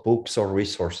terms of books or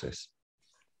resources.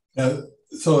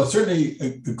 So I certainly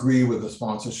agree with the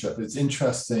sponsorship. It's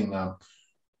interesting.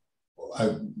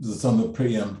 Some of the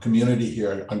pre-em community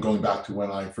here, I'm going back to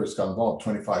when I first got involved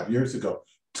 25 years ago,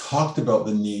 talked about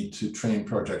the need to train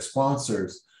project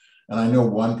sponsors. And I know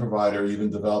one provider even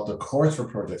developed a course for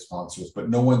project sponsors, but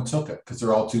no one took it because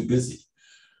they're all too busy,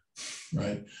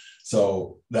 right?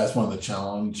 So that's one of the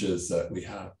challenges that we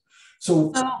have.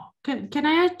 So can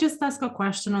I just ask a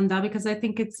question on that? Because I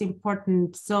think it's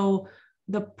important. So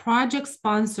the project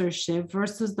sponsorship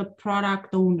versus the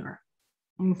product owner.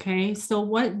 Okay, so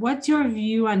what's your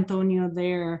view, Antonio,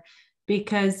 there?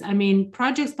 Because I mean,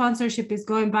 project sponsorship is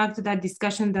going back to that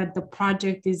discussion that the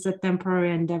project is a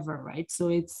temporary endeavor, right? So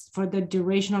it's for the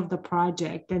duration of the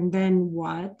project, and then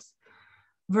what?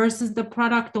 Versus the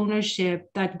product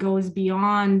ownership that goes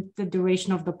beyond the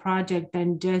duration of the project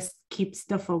and just keeps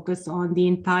the focus on the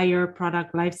entire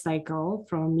product lifecycle,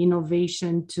 from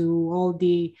innovation to all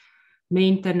the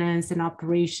maintenance and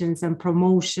operations and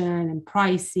promotion and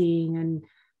pricing and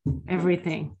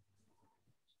everything.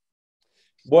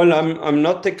 Well, I'm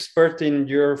not expert in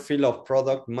your field of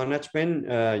product management,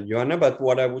 Joanna, but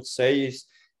what I would say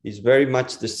is very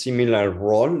much the similar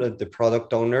role at the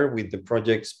product owner with the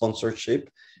project sponsorship.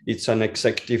 It's an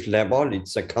executive level.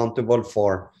 It's accountable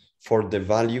for the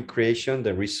value creation,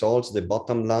 the results, the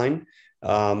bottom line,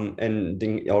 and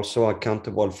then also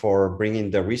accountable for bringing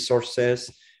the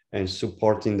resources and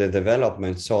supporting the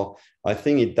development. So I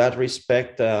think in that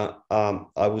respect,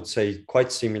 I would say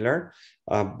quite similar,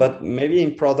 but maybe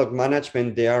in product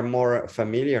management, they are more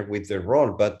familiar with the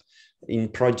role, but in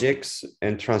projects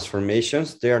and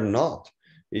transformations, they are not.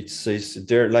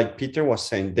 They're like Peter was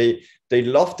saying, they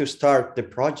love to start the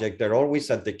project. They're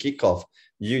always at the kickoff.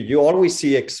 You always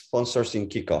see sponsors in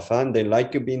kickoff, and they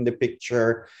like to be in the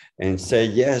picture and say,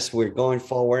 yes, we're going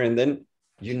forward. And then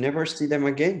you never see them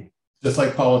again. Just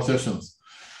like politicians.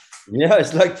 Yeah,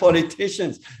 it's like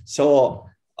politicians. So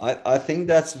I think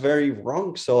that's very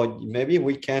wrong. So maybe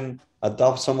we can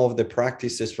adopt some of the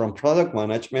practices from product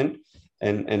management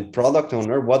and product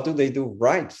owner. What do they do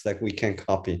right that we can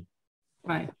copy?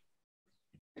 Right.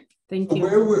 Thank you.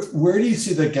 Where do you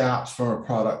see the gaps from a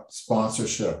product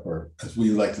sponsorship, or as we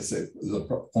like to say,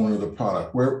 the owner of the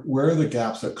product? Where are the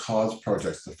gaps that cause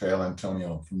projects to fail,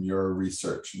 Antonio, from your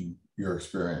research and your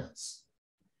experience?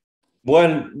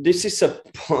 Well, this is a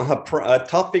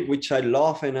topic which I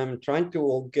love, and I'm trying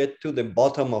to get to the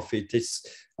bottom of it.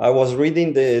 I was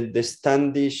reading the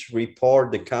Standish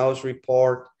report, the COWS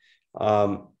report,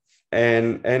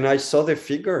 and I saw the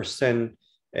figures,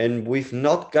 and we've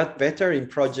not got better in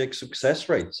project success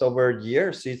rates over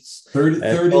years. It's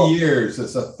 30 years,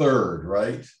 it's a third,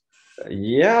 right?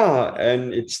 Yeah,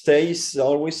 and it stays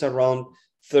always around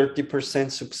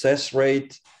 30% success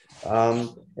rate.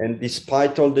 And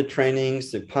despite all the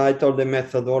trainings, despite all the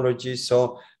methodology.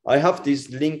 So I have this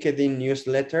LinkedIn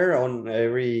newsletter on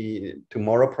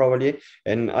tomorrow probably,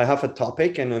 and I have a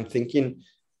topic, and I'm thinking,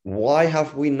 why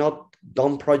have we not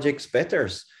done projects better?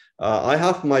 I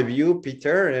have my view,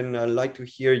 Peter, and I'd like to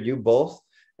hear you both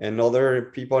and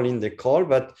other people in the call,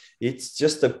 but it's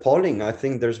just appalling. I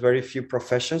think there's very few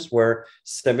professions where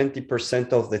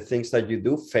 70% of the things that you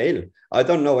do fail. I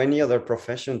don't know any other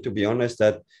profession, to be honest,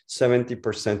 that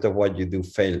 70% of what you do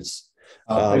fails.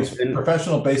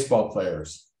 Professional baseball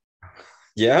players.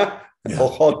 Yeah? Yeah. Or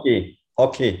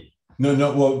hockey. No,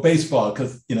 well, baseball,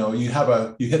 because you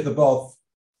hit the ball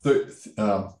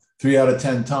 3 out of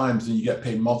 10 times and you get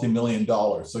paid multi-million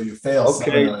dollars. So you fail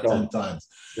 7 out of 10 times.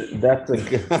 That's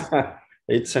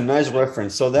It's a nice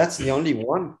reference. So that's the only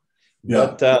one.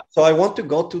 Yeah. But so I want to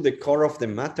go to the core of the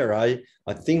matter. I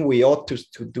think we ought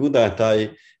to do that.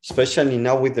 Especially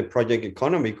now with the project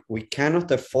economy, we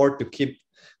cannot afford to keep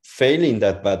failing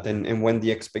that bad. And when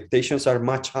the expectations are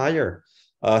much higher.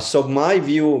 So my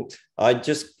view, I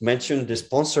just mentioned the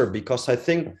sponsor because I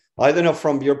think, I don't know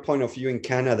from your point of view in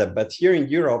Canada, but here in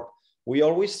Europe, we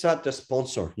always had the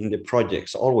sponsor in the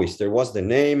projects. Always there was the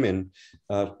name, and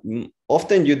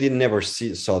often you did never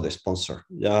saw the sponsor.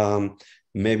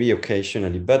 Maybe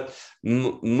occasionally, but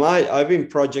I've been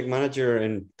project manager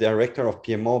and director of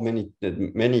PMO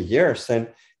many years, and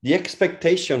the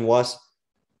expectation was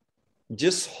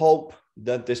just hope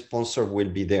that the sponsor will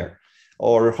be there,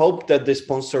 or hope that the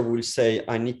sponsor will say,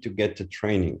 I need to get the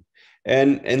training.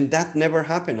 And that never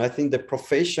happened. I think the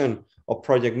profession of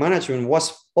project management was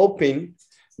hoping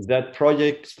that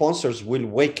project sponsors will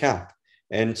wake up,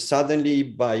 and suddenly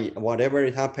by whatever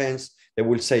it happens, they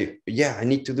will say, yeah, I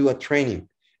need to do a training.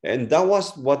 And that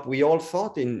was what we all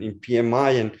thought in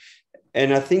PMI.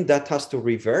 And I think that has to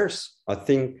reverse. I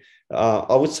think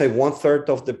I would say 1/3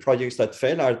 of the projects that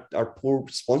fail are poor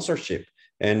sponsorship.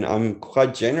 And I'm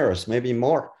quite generous, maybe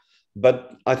more. But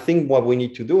I think what we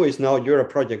need to do is, now you're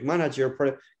a project manager,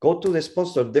 go to the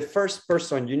sponsor. The first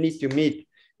person you need to meet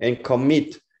and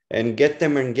commit and get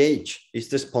them engaged is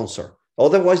the sponsor.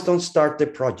 Otherwise, don't start the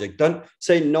project. Don't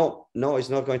say, no, it's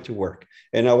not going to work.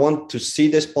 And I want to see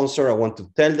the sponsor. I want to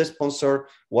tell the sponsor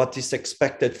what is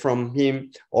expected from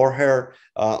him or her.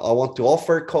 I want to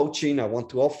offer coaching. I want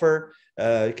to offer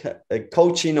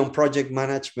coaching on project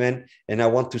management. And I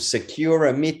want to secure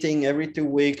a meeting every 2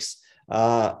 weeks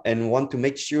and want to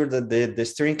make sure that the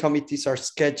steering committees are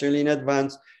scheduled in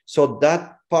advance. So that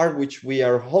part which we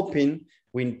are hoping,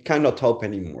 we cannot hope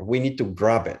anymore. We need to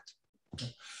grab it.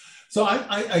 So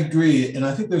I agree. And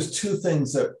I think there's two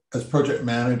things that as project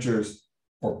managers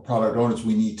or product owners,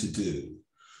 we need to do.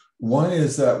 One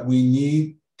is that we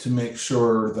need to make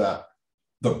sure that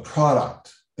the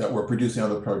product that we're producing on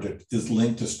the project is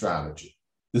linked to strategy.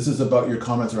 This is about your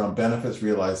comments around benefits,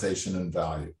 realization, and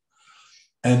value.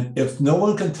 And if no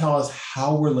one can tell us how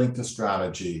we're linked to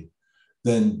strategy,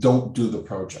 then don't do the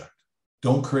project.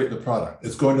 Don't create the product.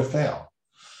 It's going to fail.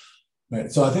 Right.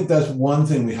 So I think that's one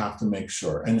thing we have to make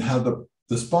sure, and have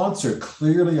the sponsor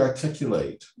clearly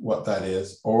articulate what that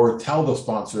is, or tell the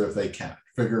sponsor if they can't,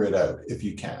 figure it out if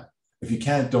you can. If you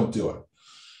can't, don't do it.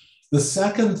 The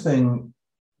second thing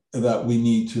that we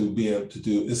need to be able to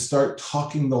do is start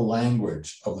talking the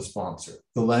language of the sponsor,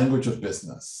 the language of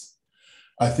business.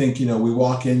 I think, we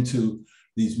walk into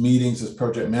these meetings as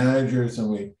project managers and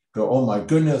we go, oh my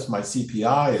goodness, my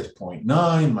CPI is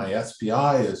 0.9, my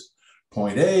SPI is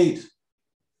 0.8.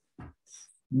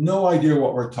 No idea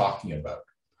what we're talking about.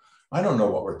 I don't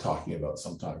know what we're talking about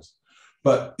sometimes.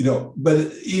 But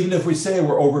even if we say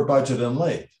we're over budget and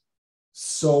late,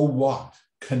 so what?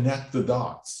 Connect the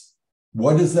dots.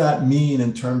 What does that mean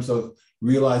in terms of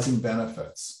realizing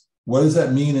benefits? What does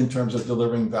that mean in terms of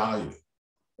delivering value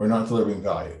or not delivering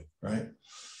value, right?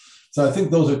 So I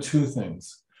think those are two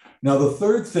things. Now, the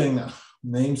third thing,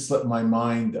 name slipped my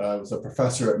mind. I was a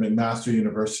professor at McMaster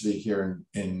University here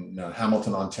in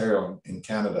Hamilton, Ontario, in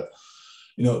Canada.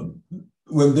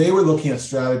 When they were looking at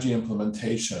strategy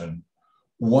implementation,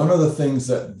 one of the things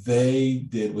that they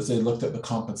did was they looked at the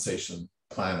compensation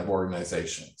plan of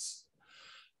organizations,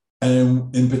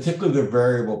 and in particular, the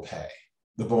variable pay,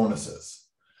 the bonuses.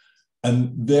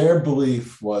 And their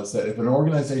belief was that if an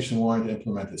organization wanted to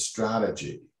implement a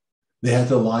strategy, they had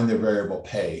to align their variable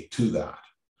pay to that,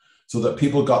 so that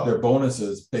people got their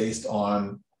bonuses based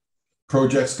on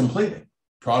projects completing,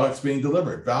 products being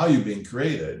delivered, value being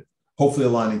created, hopefully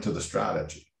aligning to the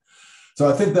strategy. So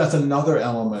I think that's another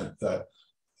element that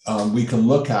we can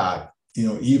look at,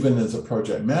 even as a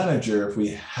project manager, if we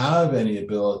have any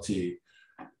ability,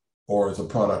 or as a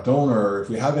product owner, if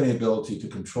we have any ability to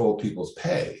control people's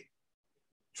pay,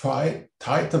 tie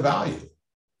it to value,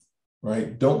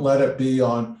 right? Don't let it be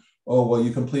on, oh, well,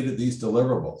 you completed these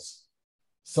deliverables.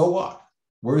 So what?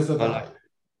 Where's the value?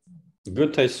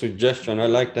 Good suggestion. I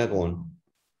like that one.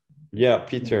 Yeah,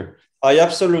 Peter, I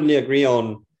absolutely agree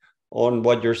on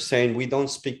what you're saying. We don't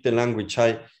speak the language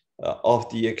of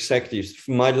the executives.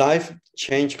 My life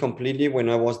changed completely when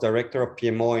I was director of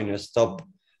PMO, and I stopped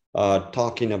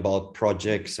talking about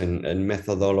projects and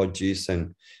methodologies,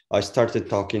 and I started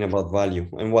talking about value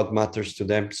and what matters to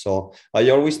them. So I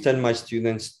always tell my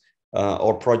students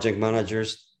or project managers,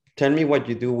 tell me what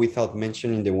you do without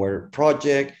mentioning the word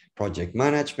project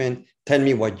management. Tell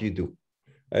me what you do.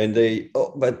 And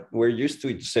but we're used to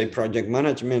it, say project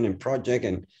management and project,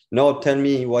 and no, tell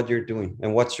me what you're doing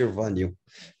and what's your value.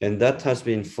 And that has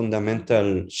been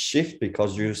fundamental shift,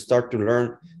 because you start to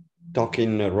learn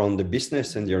talking around the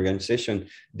business and the organization.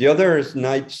 The other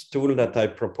nice tool that I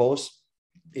propose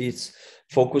is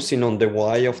focusing on the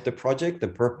why of the project, the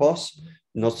purpose,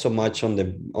 not so much on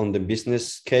the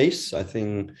business case. I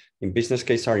think in business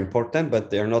case are important, but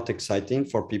they are not exciting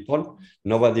for people.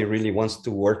 Nobody really wants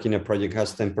to work in a project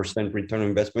has 10% return on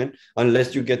investment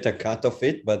unless you get a cut of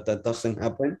it, but that doesn't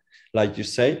happen, like you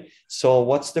say. So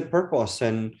what's the purpose,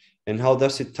 and how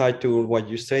does it tie to what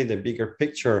you say, the bigger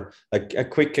picture? A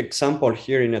quick example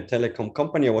here in a telecom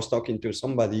company, I was talking to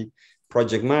somebody,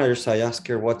 project managers. I asked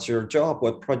her, what's your job?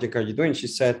 What project are you doing? She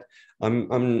said,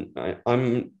 I'm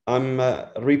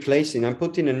replacing, I'm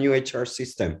putting a new HR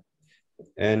system.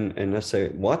 And I say,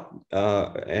 what?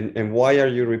 And why are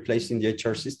you replacing the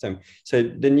HR system? So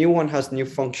the new one has new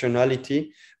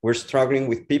functionality. We're struggling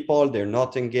with people. They're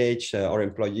not engaged. Our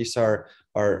employees are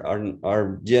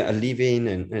leaving,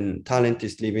 and talent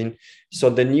is leaving. So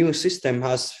the new system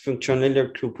has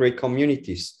functionality to create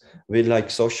communities with like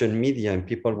social media, and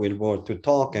people will want to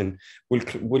talk, and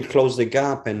we'll close the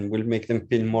gap, and we'll make them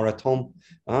feel more at home.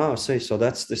 So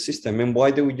that's the system. And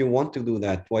why do you want to do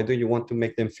that? Why do you want to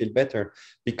make them feel better?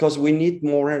 Because we need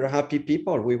more happy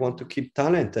people. We want to keep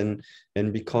talent, and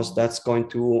because that's going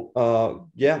to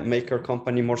make our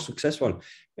company more successful.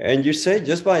 And you say,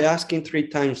 just by asking 3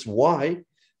 times why,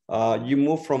 you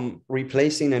move from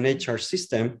replacing an HR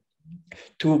system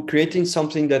to creating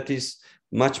something that is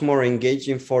much more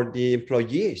engaging for the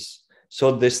employees.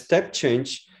 So the step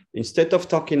change, instead of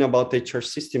talking about HR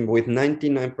system with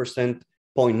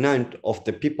 99.9% of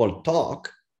the people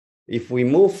talk, if we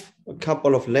move a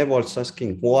couple of levels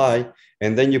asking why,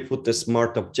 and then you put the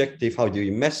smart objective, how do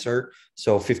you measure?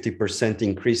 So 50%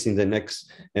 increase in the next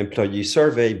employee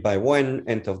survey by when,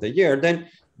 end of the year, then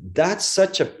that's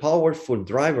such a powerful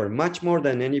driver, much more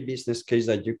than any business case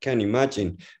that you can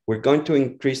imagine. We're going to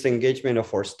increase the engagement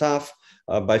of our staff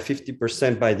by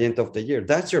 50% by the end of the year.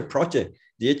 That's your project.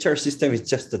 The HR system is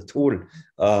just a tool,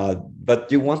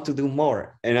 but you want to do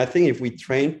more. And I think if we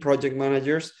train project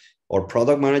managers or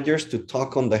product managers to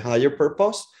talk on the higher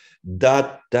purpose,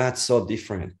 that's so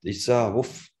different. It's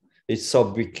so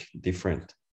big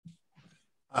different.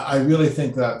 I really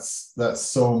think that's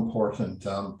so important.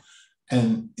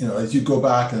 And as you go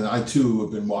back, and I too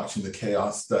have been watching the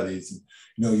chaos studies.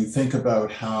 You think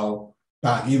about how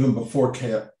back even before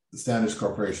Standish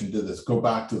Corporation did this, go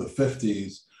back to the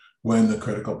 50s when the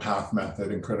critical path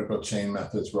method and critical chain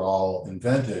methods were all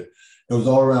invented. It was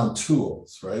all around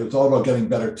tools, right? It was all about getting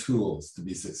better tools to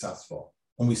be successful.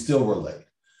 And we still were late.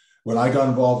 When I got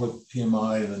involved with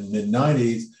PMI in the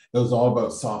mid-90s, it was all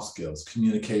about soft skills,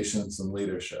 communications, and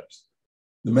leaderships.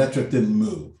 The metric didn't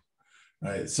move,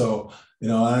 right? So,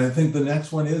 I think the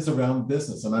next one is around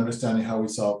business and understanding how we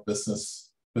solve business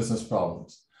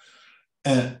problems.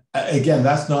 And again,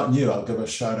 that's not new. I'll give a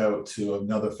shout out to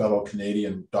another fellow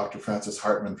Canadian, Dr. Francis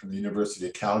Hartman from the University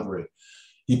of Calgary.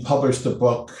 He published a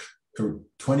book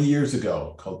 20 years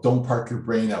ago called Don't Park Your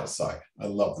Brain Outside. I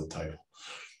love the title.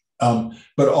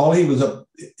 But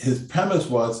his premise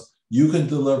was you can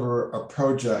deliver a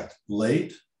project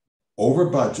late, over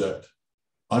budget,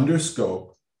 under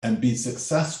scope, and be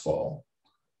successful.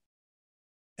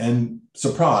 And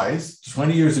surprise,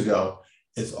 20 years ago,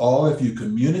 it's all if you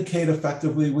communicate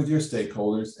effectively with your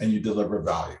stakeholders and you deliver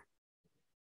value.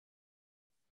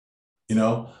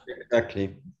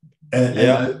 Exactly. And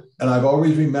I've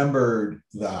always remembered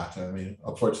that. I mean,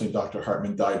 unfortunately, Dr.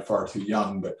 Hartman died far too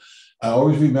young, but I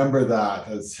always remember that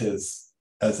as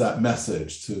that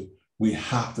message we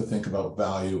have to think about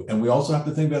value, and we also have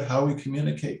to think about how we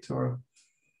communicate to our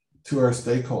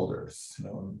stakeholders.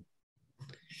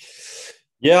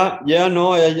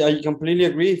 I completely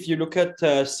agree. If you look at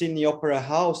Sydney Opera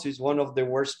House, is one of the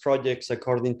worst projects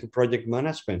according to project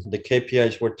management. The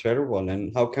KPIs were terrible,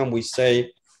 and how can we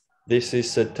say this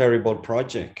is a terrible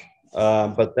project?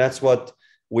 But that's what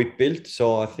we built.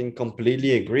 So I think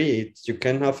completely agree. You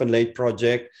can have a late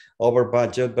project over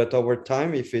budget, but over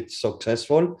time, if it's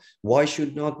successful, why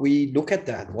should not we look at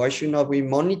that? Why should not we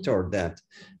monitor that?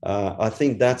 I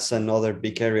think that's another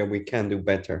big area we can do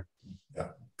better.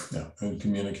 Yeah, and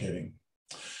communicating.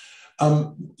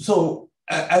 So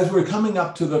as we're coming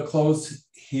up to the close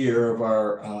here of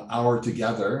our hour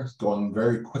together, going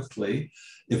very quickly,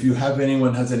 if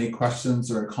anyone has any questions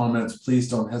or comments, please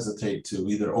don't hesitate to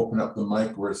either open up the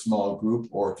mic or a small group,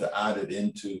 or to add it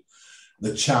into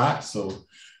the chat so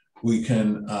we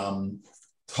can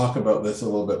talk about this a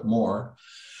little bit more.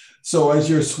 So as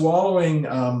you're swallowing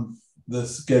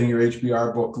this getting your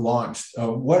HBR book launched,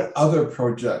 what other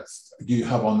projects do you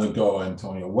have on the go,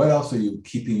 Antonio? What else are you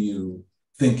keeping you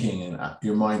thinking and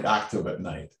your mind active at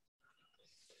night?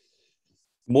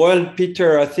 Well,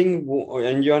 Peter, I think,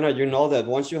 and Joanna, you know that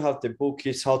once you have the book,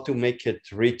 it's how to make it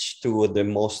reach to the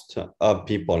most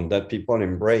people, that people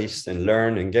embrace and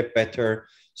learn and get better.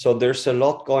 So there's a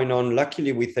lot going on.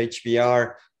 Luckily with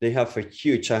HBR, they have a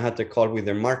huge, I had a call with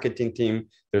their marketing team.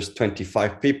 There's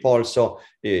 25 people. So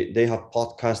they have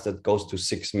podcasts that goes to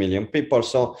 6 million people.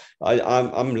 So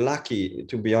I'm lucky,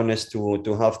 to be honest,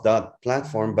 to have that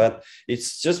platform, but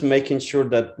it's just making sure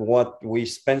that what we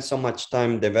spend so much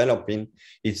time developing,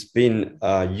 it's been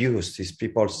used, is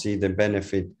people see the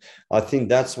benefit. I think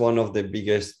that's one of the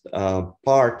biggest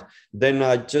part. Then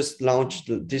I just launched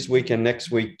this week and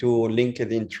next week 2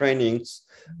 LinkedIn trainings.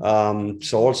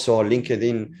 So also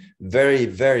LinkedIn very,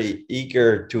 very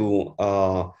eager to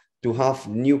have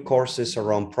new courses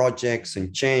around projects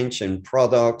and change and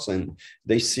products, and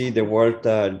they see the world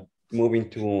moving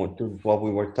to what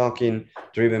we were talking,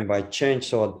 driven by change.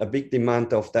 So a big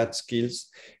demand of that skills.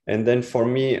 And then for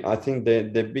me, I think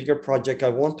the bigger project I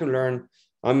want to learn,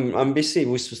 I'm busy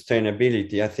with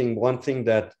sustainability. I think one thing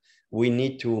that we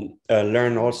need to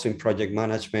learn also in project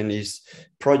management is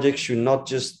projects should not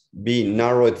just be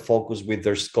narrowed focus with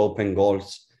their scope and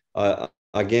goals.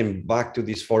 Again, back to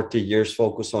this 40 years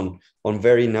focus on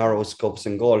very narrow scopes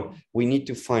and goals. We need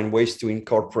to find ways to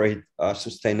incorporate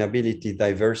sustainability,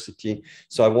 diversity.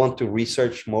 So I want to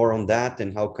research more on that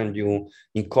and how can you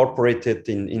incorporate it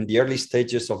in the early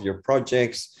stages of your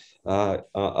projects.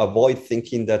 Avoid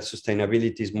thinking that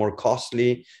sustainability is more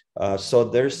costly. So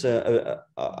there's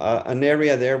an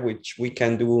area there which we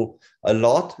can do a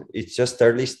lot. It's just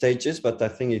early stages, but I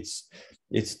think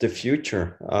it's the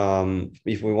future.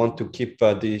 If we want to keep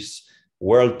this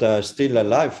world still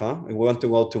alive, we want to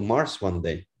go to Mars one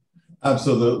day.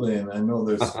 Absolutely, and I know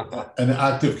there's an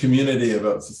active community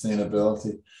about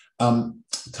sustainability.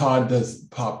 Todd has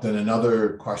popped in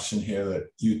another question here that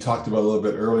you talked about a little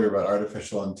bit earlier about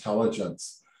artificial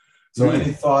intelligence. So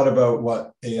any thought about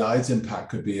what AI's impact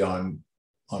could be on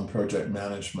project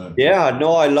management? Yeah,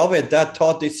 no, I love it. That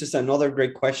Todd, this is another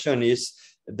great question. Is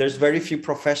there's very few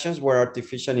professions where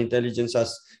artificial intelligence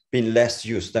has been less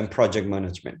used than project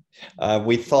management.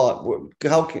 We thought,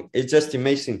 it's just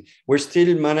amazing. We're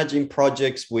still managing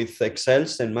projects with Excel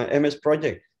and my MS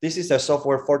Project. This is a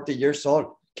software 40 years old.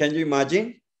 Can you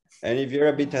imagine? And if you're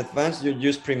a bit advanced, you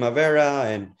use Primavera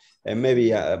and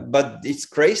maybe, but it's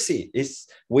crazy.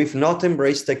 We've not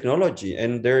embraced technology,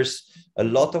 and there's a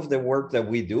lot of the work that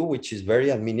we do, which is very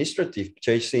administrative,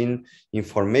 chasing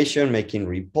information, making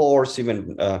reports,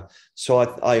 even. So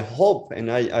I hope, and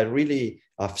I really,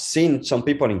 I've seen some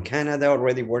people in Canada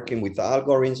already working with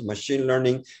algorithms, machine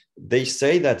learning. They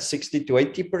say that 60 to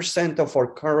 80% of our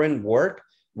current work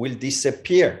will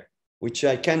disappear, which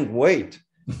I can't wait,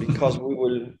 because we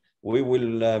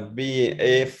will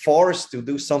be forced to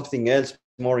do something else,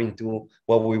 more into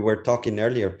what we were talking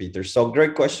earlier, Peter. So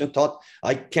great question, Todd.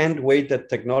 I can't wait that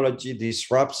technology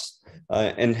disrupts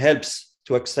and helps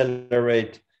to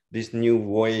accelerate this new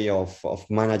way of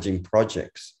managing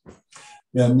projects.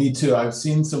 Yeah, me too. I've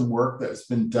seen some work that's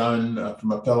been done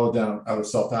from a fellow down out of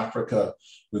South Africa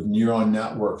with neural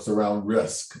networks around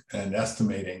risk and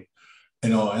estimating.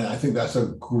 And I think that's a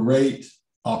great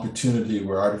opportunity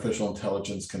where artificial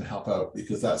intelligence can help out,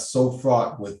 because that's so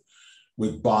fraught with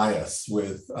bias,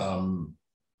 with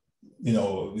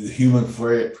human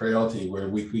frailty, where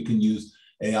we can use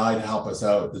AI to help us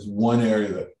out. There's one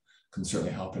area that can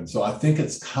certainly help. And so I think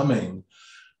it's coming,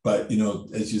 but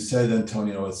as you said,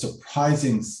 Antonio, it's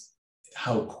surprising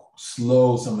how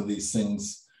slow some of these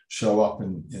things show up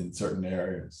in certain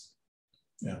areas.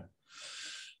 Yeah.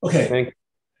 Okay. Thank you.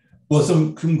 Well,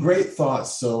 some great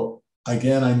thoughts. So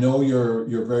again, I know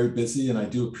you're very busy, and I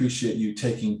do appreciate you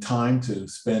taking time to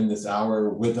spend this hour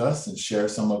with us and share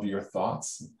some of your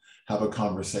thoughts, have a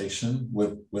conversation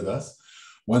with us.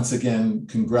 Once again,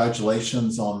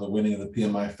 congratulations on the winning of the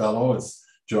PMI Fellow. As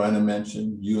Joanna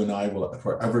mentioned, you and I will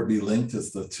forever be linked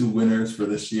as the 2 winners for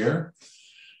this year,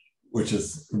 which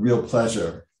is a real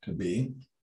pleasure to be.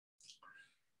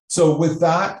 So with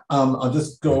that, I'll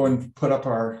just go and put up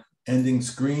our ending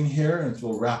screen here, and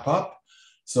we'll wrap up.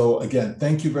 So again,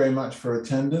 thank you very much for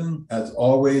attending. As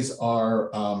always, we're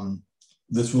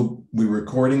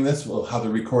recording this. We'll have the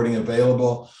recording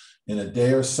available in a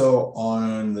day or so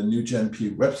on the New Gen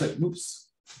P website. Oops.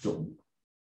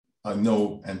 I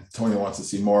know Antonio wants to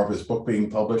see more of his book being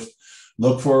published.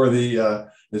 Look for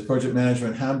his project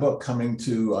management handbook coming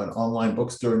to an online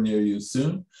bookstore near you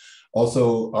soon.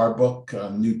 Also, our book,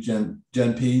 Gen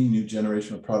P, New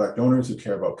Generation of Product Owners Who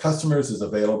Care About Customers, is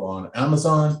available on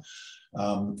Amazon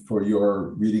for your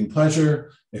reading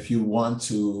pleasure. If you want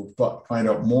to find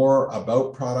out more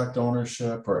about product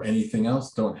ownership or anything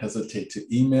else, don't hesitate to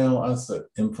email us at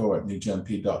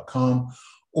info@newgenp.com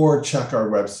or check our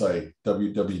website,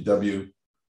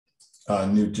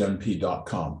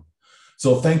 www.newgenp.com.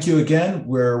 So thank you again.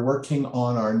 We're working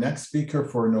on our next speaker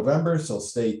for November, so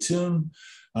stay tuned.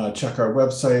 Check our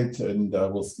website and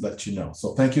we'll let you know.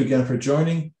 So thank you again for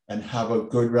joining and have a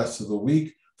good rest of the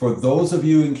week. For those of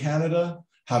you in Canada,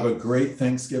 have a great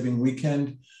Thanksgiving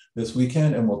weekend this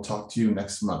weekend, and we'll talk to you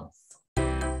next month.